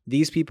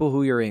 these people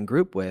who you're in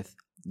group with,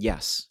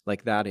 yes,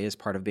 like that is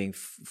part of being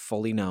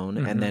fully known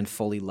and then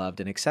fully loved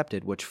and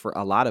accepted, which for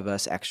a lot of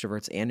us,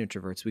 extroverts and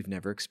introverts, we've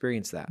never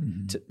experienced that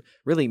to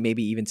really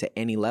maybe even to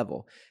any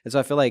level. And so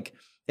I feel like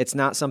it's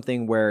not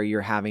something where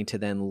you're having to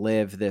then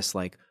live this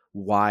like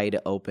wide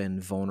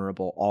open,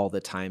 vulnerable all the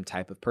time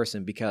type of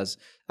person, because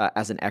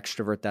as an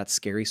extrovert, that's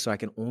scary. So I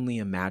can only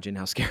imagine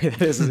how scary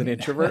that is as an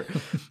introvert.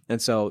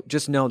 And so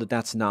just know that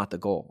that's not the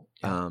goal.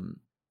 Yeah.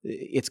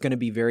 It's going to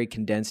be very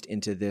condensed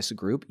into this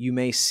group. You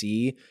may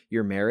see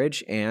your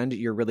marriage and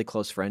your really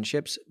close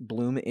friendships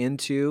bloom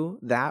into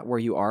that where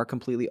you are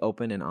completely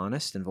open and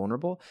honest and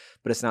vulnerable,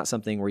 but it's not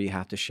something where you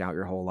have to shout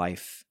your whole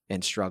life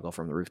and struggle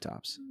from the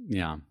rooftops.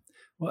 Yeah.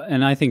 Well,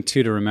 and I think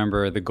too, to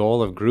remember the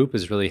goal of group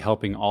is really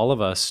helping all of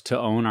us to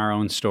own our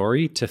own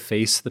story, to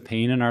face the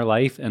pain in our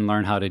life and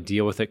learn how to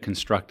deal with it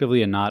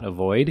constructively and not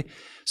avoid.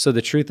 So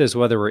the truth is,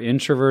 whether we're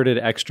introverted,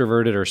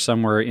 extroverted, or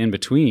somewhere in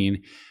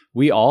between,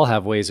 we all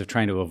have ways of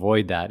trying to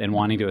avoid that and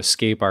wanting to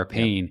escape our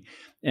pain.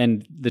 Yeah.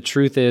 And the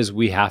truth is,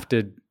 we have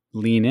to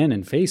lean in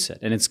and face it.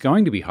 And it's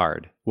going to be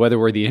hard, whether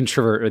we're the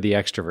introvert or the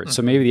extrovert.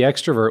 So maybe the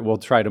extrovert will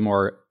try to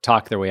more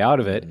talk their way out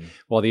of it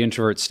while the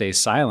introvert stays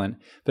silent.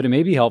 But it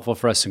may be helpful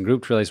for us in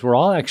group to realize we're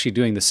all actually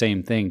doing the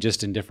same thing,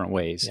 just in different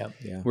ways. Yep.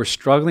 Yeah. We're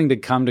struggling to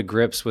come to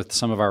grips with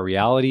some of our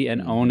reality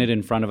and own it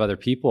in front of other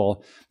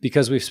people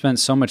because we've spent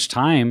so much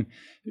time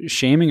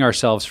shaming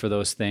ourselves for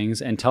those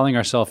things and telling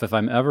ourselves, if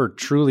I'm ever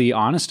truly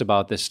honest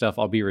about this stuff,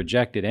 I'll be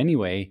rejected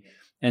anyway.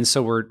 And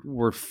so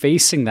we're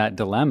facing that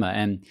dilemma.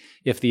 And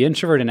if the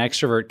introvert and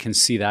extrovert can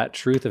see that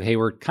truth of, hey,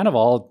 we're kind of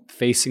all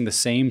facing the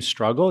same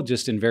struggle,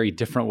 just in very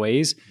different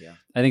ways,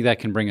 I think that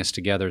can bring us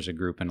together as a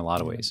group in a lot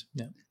of ways.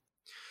 Yeah.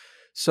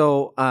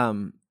 So,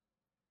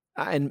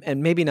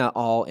 and maybe not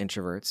all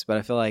introverts, but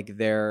I feel like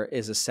there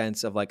is a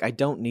sense of like, I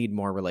don't need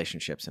more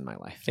relationships in my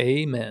life.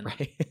 Amen.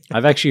 Right?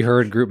 I've actually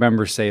heard group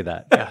members say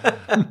that.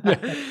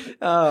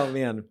 Oh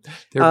man.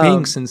 They're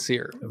being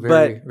sincere.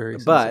 Very sincere.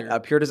 But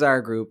a Pure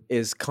Desire group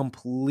is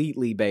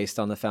completely based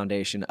on the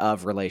foundation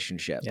of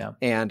relationship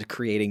and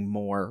creating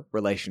more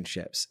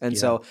relationships. And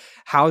so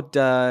how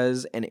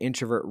does an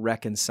introvert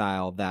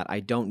reconcile that I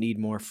don't need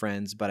more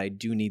friends, but I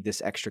do need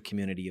this extra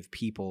community of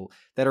people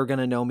that are going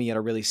to know me at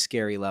a really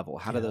scary level?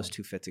 How do those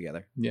two fit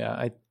together?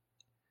 Yeah,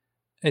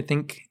 I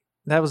think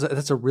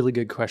that's a really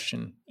good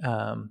question,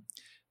 and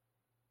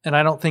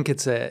I don't think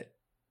it's a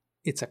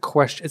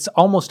question. It's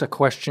almost a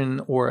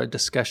question or a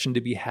discussion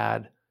to be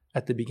had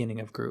at the beginning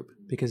of group,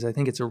 because I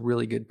think it's a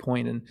really good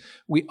point. And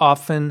we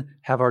often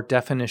have our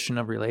definition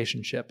of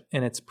relationship,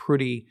 and it's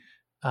pretty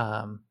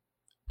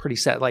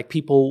set. Like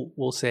people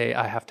will say,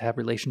 I have to have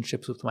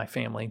relationships with my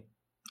family,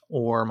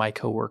 or my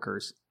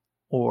coworkers,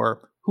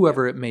 or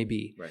whoever it may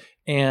be, right.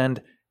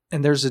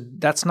 And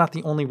that's not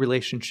the only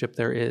relationship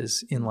there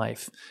is in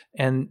life.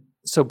 And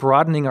so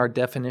broadening our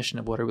definition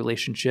of what a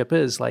relationship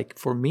is, like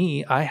for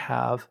me, I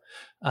have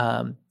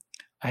a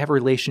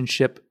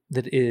relationship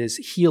that is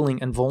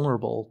healing and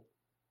vulnerable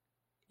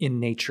in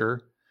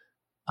nature.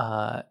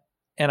 And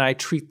I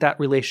treat that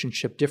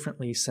relationship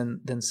differently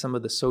than some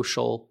of the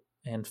social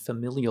and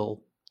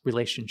familial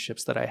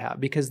relationships that I have,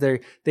 because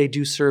they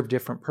do serve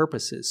different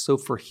purposes. So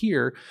for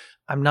here,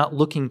 I'm not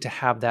looking to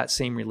have that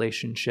same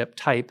relationship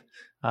type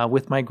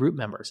with my group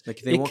members.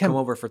 Like they won't come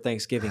over for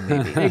Thanksgiving,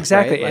 maybe.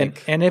 Exactly.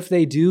 Right? And if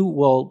they do,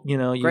 well,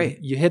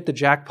 you hit the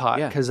jackpot,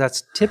 because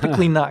that's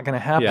typically not going to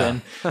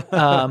happen.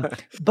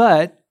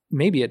 But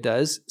maybe it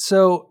does.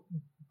 So,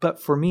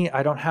 but for me,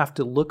 I don't have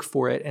to look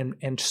for it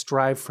and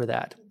strive for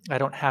that. I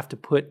don't have to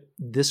put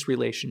this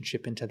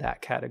relationship into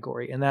that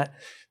category. And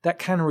that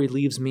kind of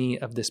relieves me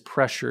of this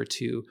pressure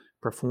to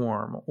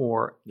perform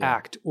or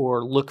act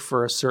or look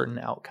for a certain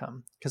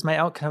outcome, because my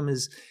outcome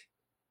is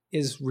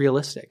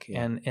realistic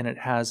and it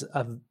has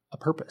a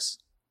purpose.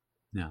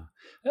 Yeah.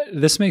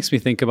 This makes me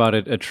think about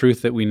a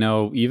truth that we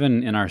know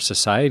even in our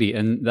society,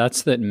 and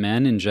that's that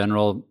men in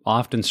general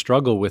often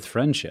struggle with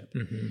friendship.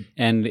 Mm-hmm.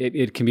 And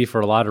it can be for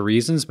a lot of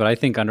reasons, but I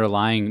think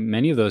underlying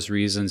many of those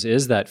reasons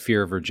is that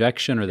fear of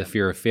rejection or the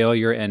fear of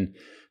failure, and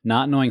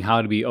not knowing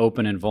how to be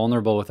open and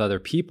vulnerable with other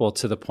people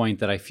to the point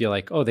that I feel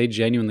like, oh, they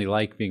genuinely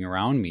like being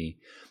around me.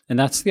 And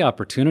that's the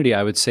opportunity,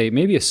 I would say,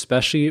 maybe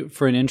especially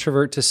for an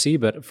introvert to see,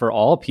 but for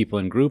all people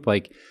in group,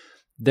 like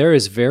there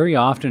is very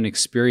often an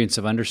experience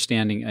of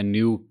understanding a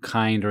new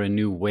kind or a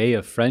new way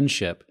of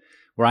friendship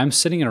where I'm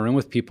sitting in a room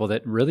with people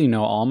that really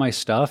know all my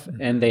stuff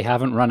and they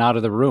haven't run out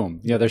of the room.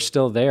 They're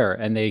still there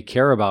and they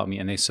care about me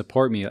and they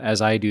support me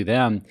as I do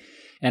them.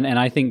 And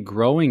I think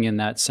growing in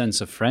that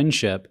sense of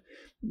friendship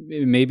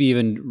maybe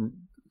even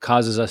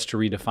causes us to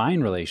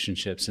redefine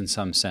relationships in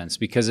some sense.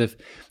 Because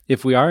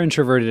if we are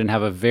introverted and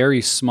have a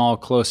very small,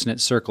 close-knit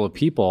circle of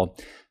people,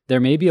 there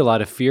may be a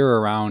lot of fear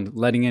around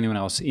letting anyone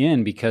else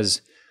in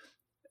because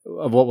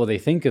of what will they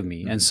think of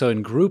me. Mm-hmm. And so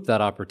in group,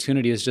 that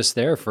opportunity is just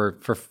there for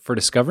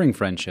discovering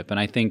friendship. And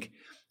I think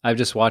I've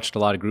just watched a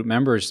lot of group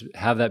members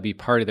have that be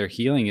part of their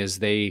healing, is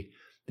they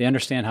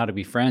understand how to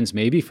be friends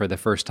maybe for the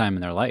first time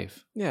in their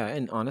life. Yeah.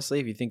 And honestly,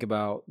 if you think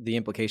about the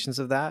implications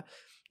of that,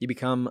 You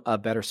become a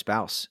better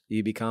spouse.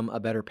 You become a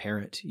better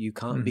parent. You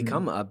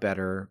become a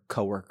better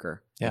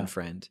coworker and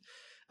friend.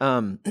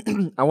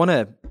 I want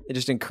to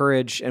just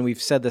encourage, and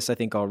we've said this, I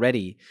think,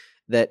 already,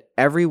 that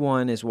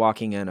everyone is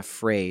walking in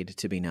afraid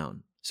to be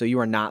known. So you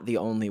are not the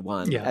only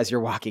one as you're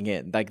walking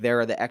in. Like,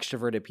 there are the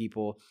extroverted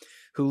people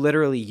who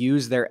literally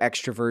use their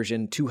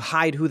extroversion to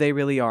hide who they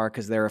really are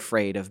because they're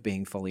afraid of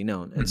being fully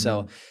known. And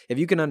so if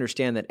you can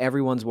understand that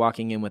everyone's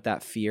walking in with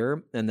that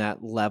fear and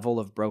that level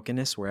of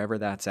brokenness, wherever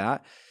that's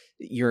at,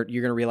 you're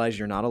going to realize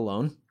you're not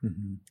alone.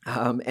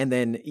 And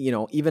then,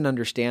 even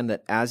understand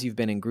that as you've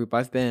been in group,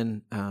 I've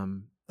been,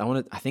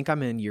 I think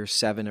I'm in year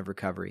 7 of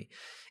recovery,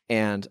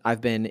 and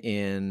I've been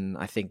in,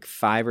 I think,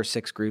 5 or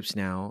 6 groups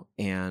now,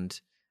 and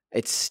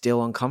it's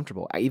still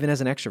uncomfortable. Even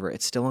as an extrovert,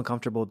 it's still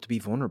uncomfortable to be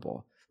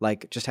vulnerable.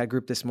 Like, just had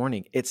group this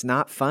morning. It's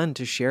not fun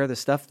to share the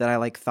stuff that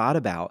I thought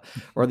about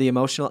or the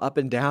emotional up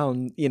and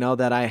down,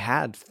 that I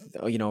had,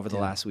 over the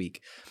last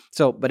week.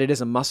 So, but it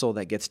is a muscle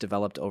that gets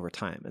developed over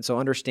time. And so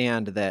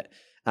understand that,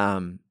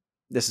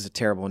 this is a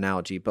terrible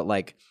analogy, but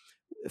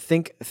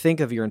think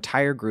of your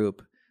entire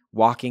group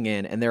walking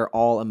in and they're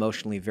all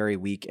emotionally very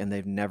weak and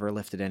they've never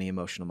lifted any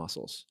emotional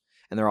muscles.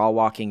 And they're all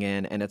walking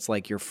in and it's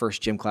like your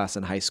first gym class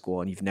in high school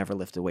and you've never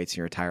lifted weights in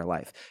your entire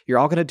life. You're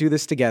all going to do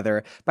this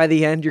together. By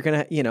the end, you're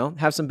going to,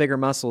 have some bigger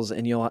muscles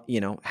and you'll,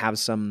 have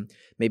some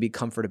maybe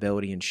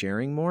comfortability in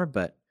sharing more,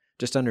 but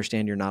just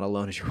understand you're not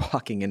alone as you're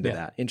walking into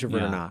that,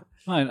 introvert or not.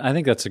 Well, I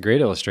think that's a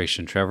great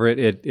illustration, Trevor.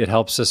 It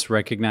helps us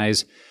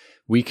recognize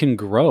we can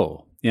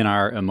grow in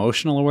our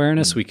emotional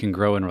awareness. We can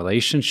grow in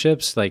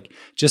relationships. Like,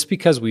 just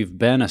because we've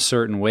been a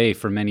certain way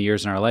for many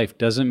years in our life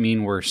doesn't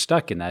mean we're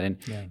stuck in that.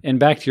 And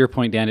back to your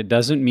point, Dan, it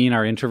doesn't mean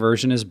our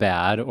introversion is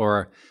bad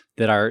or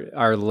that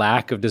our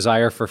lack of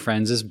desire for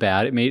friends is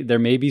bad. There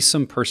may be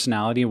some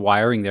personality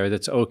wiring there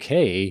that's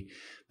okay,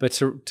 but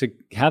to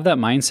have that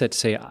mindset to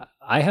say,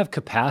 I have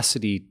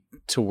capacity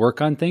to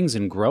work on things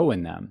and grow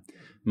in them.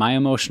 My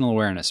emotional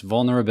awareness,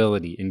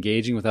 vulnerability,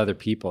 engaging with other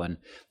people. And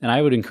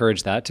I would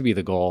encourage that to be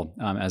the goal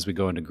as we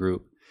go into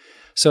group.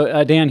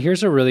 So Dan,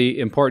 here's a really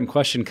important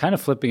question, kind of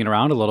flipping it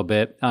around a little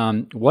bit.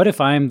 What if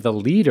I'm the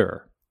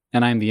leader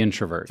and I'm the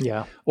introvert?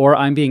 Yeah. Or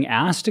I'm being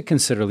asked to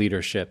consider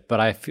leadership,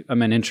 but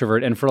I'm an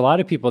introvert. And for a lot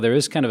of people, there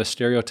is kind of a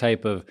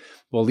stereotype of,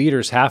 well,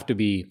 leaders have to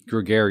be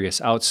gregarious,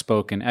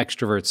 outspoken,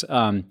 extroverts.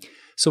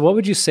 So what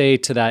would you say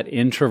to that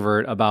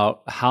introvert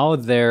about how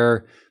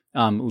their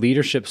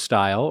leadership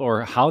style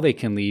or how they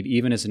can lead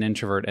even as an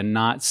introvert and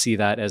not see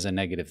that as a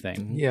negative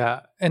thing? Yeah.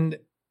 And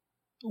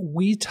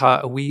we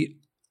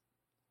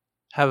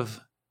have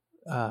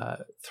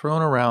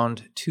thrown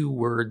around 2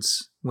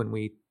 words when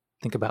we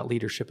think about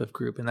leadership of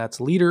group, and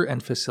that's leader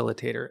and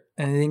facilitator.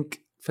 And I think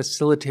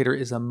facilitator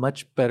is a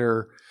much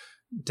better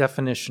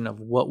definition of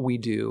what we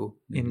do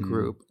in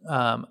group,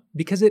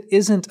 because it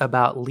isn't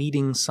about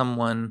leading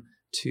someone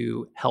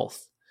to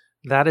health.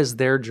 That is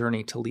their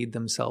journey to lead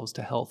themselves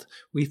to health.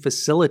 We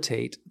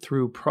facilitate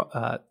through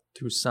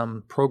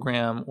some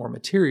program or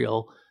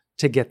material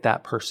to get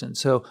that person.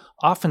 So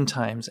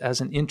oftentimes,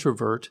 as an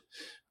introvert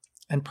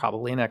and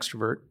probably an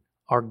extrovert,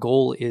 our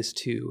goal is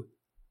to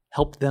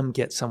help them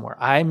get somewhere.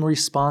 I'm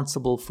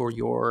responsible for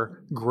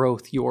your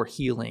growth, your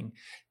healing,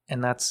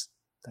 and that's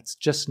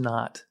just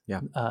not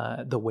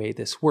the way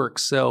this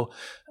works. So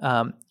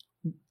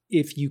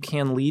if you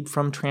can lead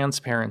from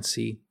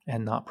transparency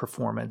and not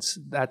performance,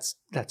 that's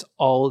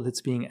all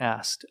that's being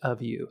asked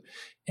of you.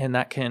 And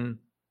that can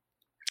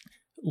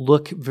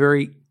look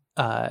very,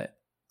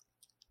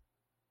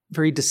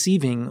 very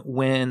deceiving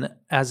when,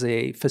 as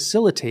a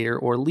facilitator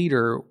or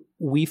leader,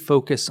 we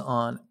focus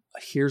on,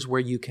 here's where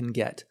you can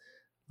get.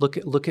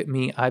 Look at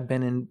me. I've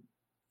been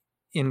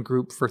in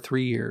group for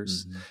 3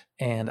 years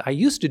and I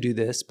used to do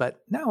this,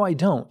 but now I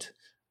don't.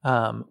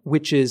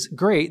 Which is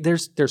great.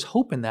 There's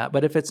hope in that,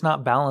 but if it's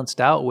not balanced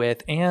out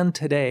with, and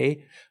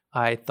today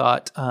I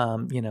thought,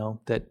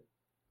 that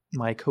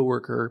my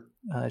coworker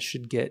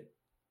should get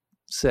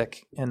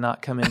sick and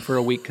not come in for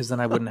a week because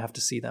then I wouldn't have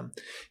to see them,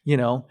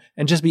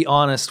 and just be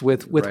honest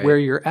with where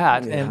you're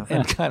at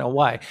and kind of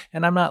why.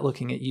 And I'm not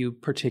looking at you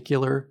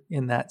particular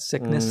in that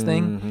sickness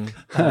thing.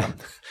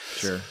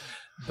 Sure.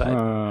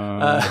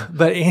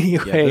 But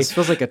anyway, this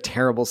feels like a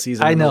terrible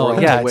season. I know.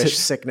 To wish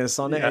sickness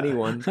on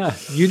anyone.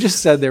 You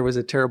just said there was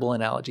a terrible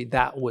analogy.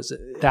 That's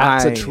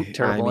a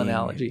terrible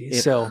analogy.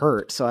 It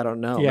hurt. So I don't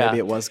know. Yeah. Maybe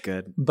it was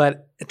good.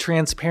 But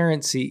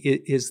transparency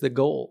is the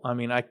goal. I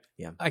mean,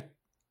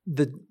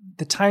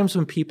 the times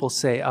when people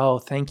say, "Oh,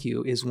 thank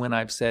you," is when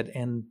I've said,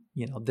 "And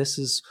this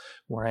is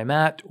where I'm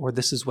at," or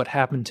 "This is what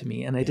happened to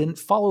me," and I didn't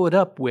follow it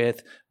up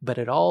with, "But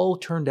it all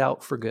turned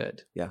out for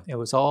good." Yeah, it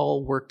was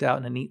all worked out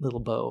in a neat little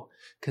bow,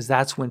 because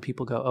that's when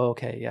people go, "Oh,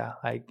 okay, yeah,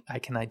 I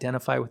can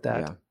identify with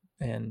that,"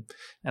 and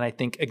I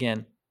think,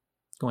 again,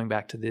 going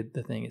back to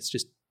the thing, it's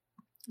just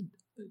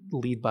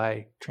lead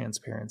by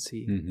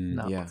transparency,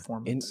 not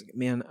performance.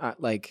 And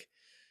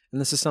and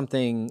this is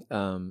something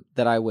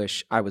that I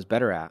wish I was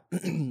better at.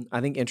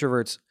 I think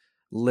introverts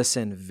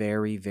listen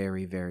very,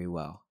 very, very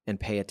well. and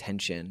pay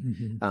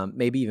attention,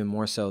 maybe even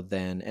more so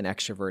than an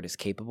extrovert is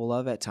capable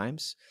of at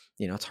times.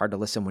 It's hard to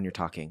listen when you're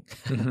talking.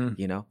 I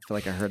feel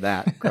like I heard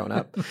that growing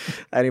up.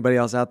 Anybody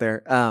else out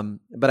there?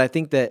 But I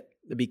think that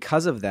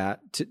because of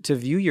that, to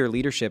view your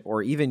leadership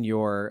or even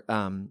your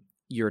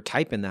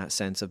type in that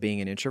sense of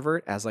being an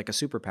introvert as like a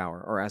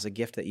superpower or as a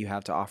gift that you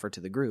have to offer to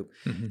the group,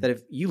 that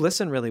if you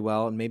listen really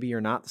well and maybe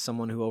you're not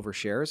someone who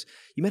overshares,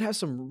 you might have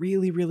some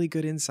really, really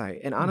good insight.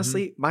 And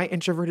honestly, my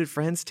introverted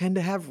friends tend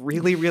to have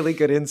really, really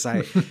good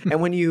insight. And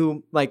when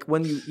you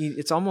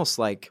it's almost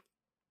like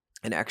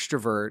an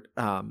extrovert,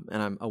 and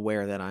I'm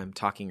aware that I'm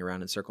talking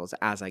around in circles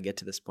as I get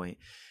to this point,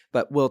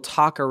 but we'll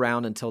talk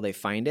around until they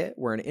find it,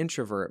 where an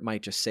introvert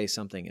might just say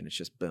something and it's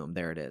just boom,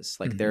 there it is.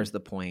 Like there's the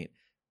point,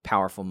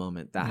 powerful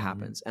moment that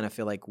happens. And I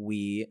feel like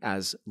we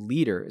as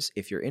leaders,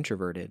 if you're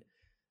introverted,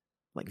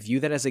 like view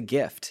that as a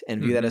gift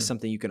and view that as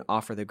something you can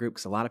offer the group,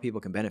 because a lot of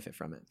people can benefit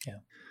from it.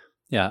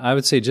 Yeah, I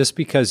would say just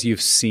because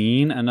you've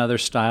seen another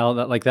style,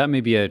 that may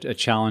be a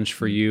challenge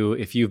for you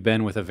if you've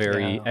been with a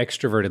very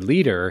extroverted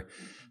leader.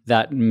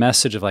 That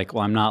message of like,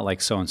 well, I'm not like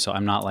so-and-so,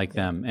 I'm not like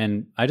them.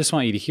 And I just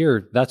want you to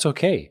hear that's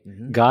okay.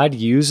 God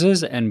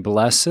uses and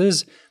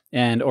blesses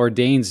and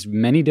ordains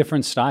many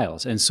different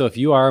styles. And so if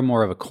you are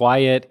more of a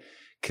quiet,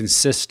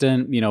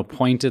 consistent,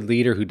 pointed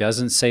leader who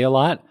doesn't say a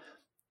lot,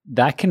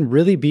 that can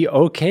really be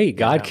okay.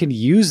 God can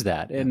use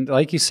that. And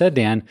like you said,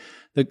 Dan,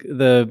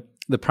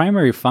 the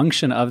primary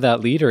function of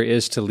that leader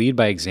is to lead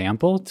by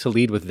example, to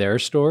lead with their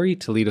story,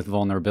 to lead with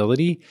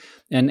vulnerability,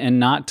 and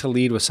not to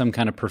lead with some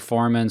kind of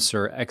performance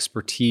or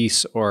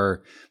expertise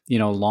or,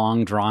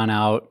 long drawn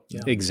out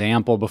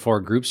example before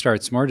a group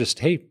starts. More just,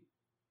 hey,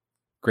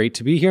 great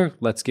to be here.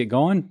 Let's get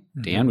going.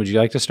 Dan, would you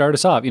like to start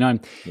us off?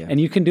 And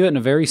you can do it in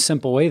a very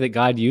simple way that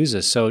God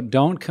uses. So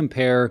don't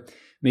compare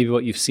maybe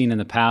what you've seen in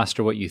the past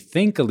or what you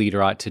think a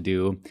leader ought to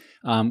do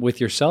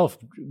with yourself.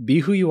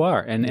 Be who you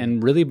are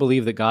and really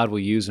believe that God will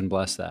use and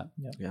bless that.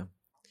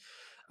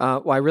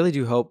 Well, I really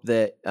do hope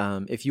that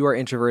if you are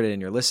introverted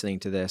and you're listening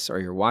to this or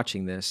you're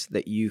watching this,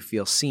 that you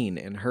feel seen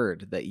and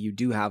heard, that you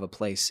do have a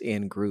place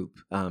in group,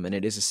 and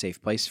it is a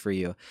safe place for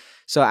you.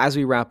 So as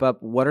we wrap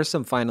up, what are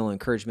some final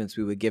encouragements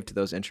we would give to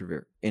those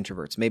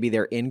introverts? Maybe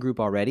they're in group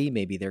already.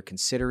 Maybe they're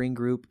considering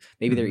group.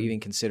 Maybe they're even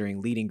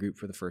considering leading group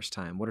for the first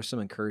time. What are some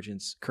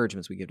encouragements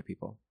we give to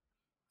people?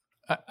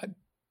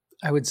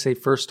 I would say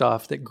first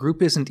off that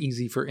group isn't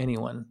easy for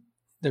anyone.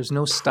 There's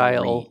no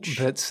style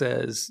that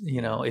says,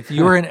 if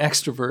you're an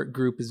extrovert,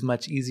 group is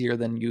much easier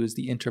than you as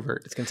the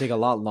introvert. It's going to take a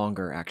lot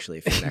longer, actually,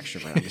 if you're an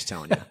extrovert. I'm just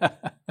telling you.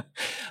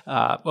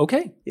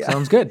 Okay.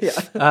 Sounds good.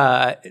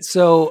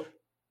 So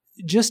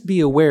just be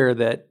aware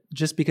that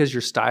just because your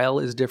style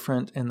is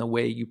different in the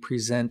way you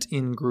present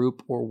in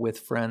group or with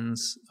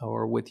friends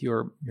or with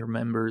your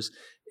members,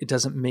 it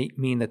doesn't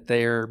mean that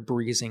they're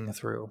breezing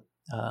through.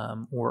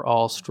 We're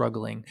all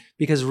struggling,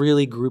 because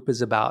really group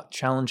is about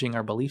challenging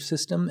our belief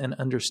system and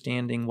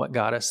understanding what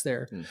got us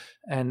there.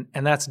 And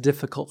that's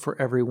difficult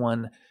for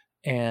everyone.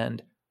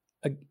 And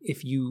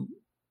if you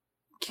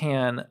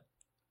can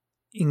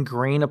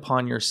ingrain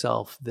upon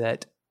yourself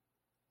that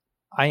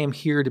I am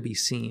here to be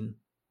seen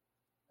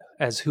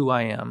as who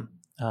I am,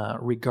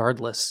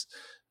 regardless,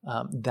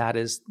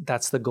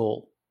 that's the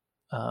goal.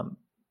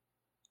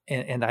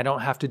 And I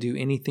don't have to do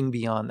anything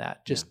beyond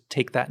that. Just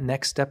take that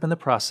next step in the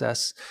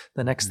process,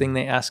 the next thing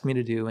they ask me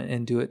to do,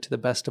 and do it to the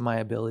best of my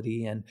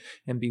ability, and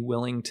be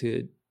willing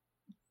to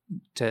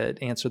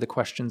answer the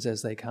questions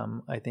as they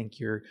come. I think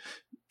you're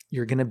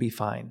going to be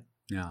fine.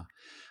 Yeah.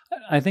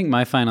 I think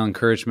my final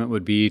encouragement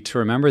would be to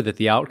remember that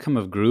the outcome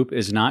of group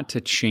is not to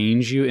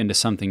change you into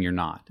something you're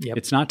not.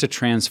 It's not to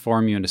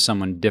transform you into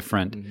someone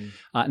different.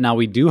 Now,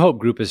 we do hope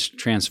group is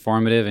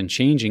transformative and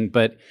changing,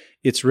 but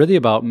it's really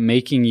about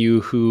making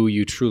you who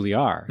you truly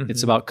are.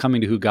 It's about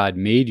coming to who God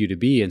made you to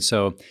be. And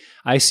so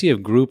I see a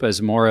group as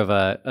more of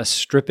a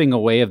stripping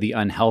away of the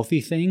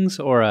unhealthy things,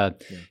 or a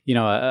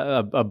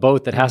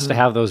boat that has to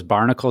have those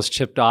barnacles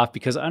chipped off,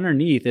 because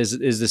underneath is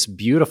this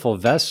beautiful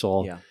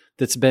vessel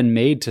that's been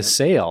made to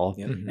sail,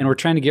 and we're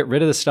trying to get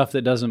rid of the stuff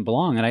that doesn't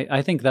belong. And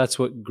I think that's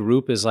what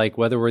group is like,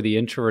 whether we're the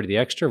introvert or the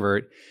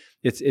extrovert.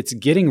 It's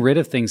getting rid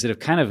of things that have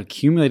kind of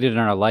accumulated in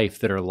our life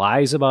that are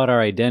lies about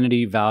our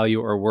identity, value,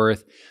 or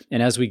worth.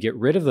 And as we get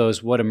rid of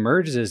those, what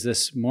emerges is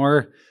this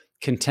more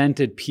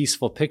contented,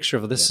 peaceful picture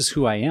of this is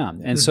who I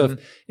am. And so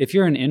if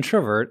you're an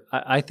introvert,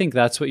 I think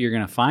that's what you're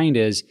going to find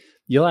is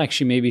you'll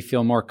actually maybe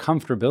feel more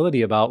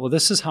comfortability about, well,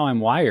 this is how I'm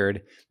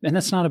wired. And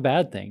that's not a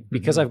bad thing,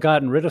 because I've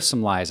gotten rid of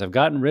some lies. I've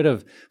gotten rid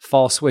of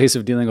false ways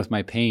of dealing with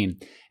my pain.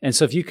 And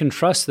so if you can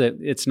trust that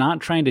it's not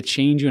trying to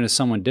change you into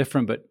someone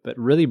different, but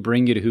really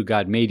bring you to who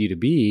God made you to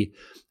be,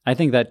 I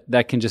think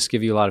that can just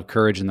give you a lot of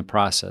courage in the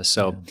process.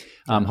 So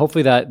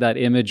hopefully that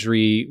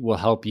imagery will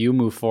help you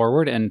move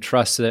forward and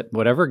trust that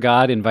whatever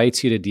God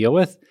invites you to deal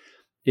with,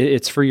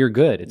 it's for your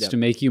good. It's to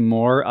make you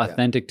more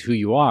authentic to who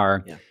you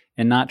are.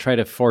 And not try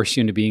to force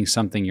you into being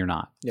something you're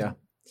not.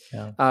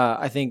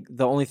 I think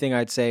the only thing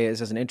I'd say is,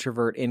 as an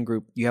introvert in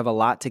group, you have a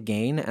lot to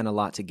gain and a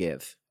lot to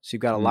give. So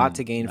you've got a lot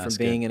to gain from that's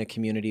being good. in a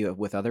community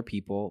with other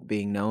people,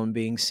 being known,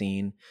 being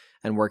seen,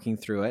 and working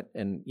through it.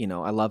 And,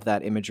 I love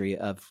that imagery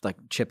of like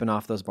chipping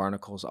off those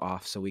barnacles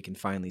off so we can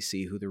finally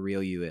see who the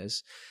real you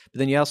is. But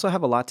then you also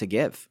have a lot to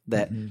give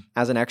that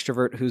as an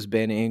extrovert who's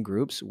been in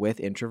groups with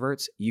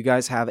introverts, you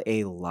guys have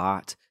a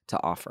lot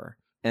to offer.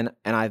 And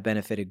I've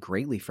benefited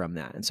greatly from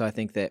that. And so I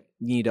think that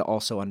you need to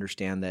also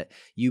understand that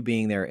you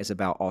being there is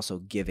about also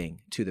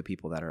giving to the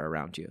people that are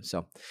around you.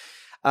 So,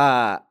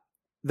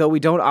 though we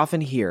don't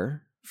often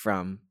hear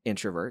from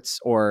introverts,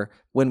 or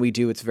when we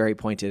do, it's very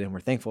pointed and we're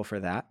thankful for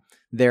that.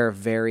 They're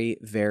very,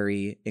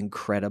 very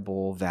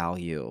incredible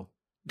value.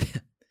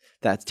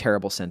 That's a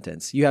terrible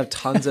sentence. You have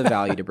tons of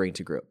value to bring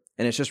to group.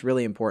 And it's just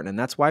really important. And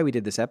that's why we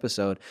did this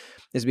episode,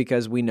 is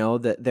because we know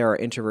that there are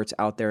introverts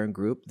out there in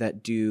group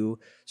that do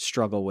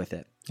struggle with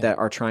it, that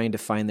are trying to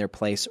find their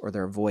place or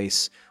their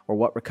voice or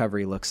what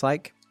recovery looks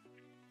like.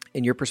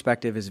 And your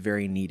perspective is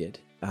very needed.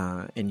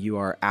 And you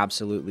are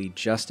absolutely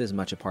just as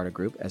much a part of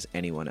group as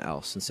anyone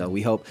else. And so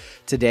we hope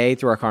today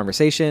through our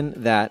conversation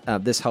that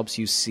this helps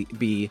you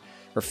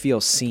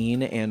feel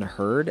seen and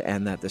heard,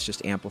 and that this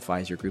just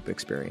amplifies your group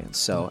experience.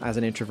 So as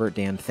an introvert,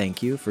 Dan,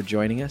 thank you for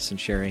joining us and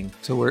sharing.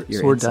 So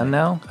we're done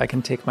now? I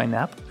can take my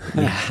nap?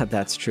 Yeah,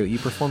 that's true. You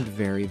performed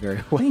very,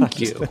 very well.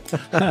 Thank you.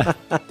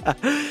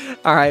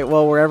 All right.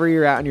 Well, wherever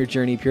you're at on your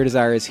journey, Pure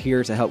Desire is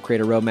here to help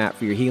create a roadmap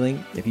for your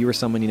healing. If you or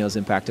someone you know is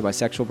impacted by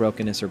sexual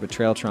brokenness or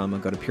betrayal trauma,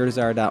 go to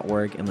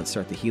puredesire.org and let's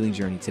start the healing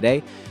journey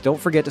today.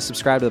 Don't forget to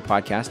subscribe to the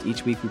podcast.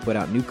 Each week we put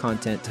out new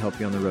content to help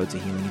you on the road to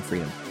healing and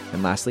freedom.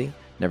 And lastly,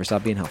 never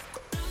stop being healthy.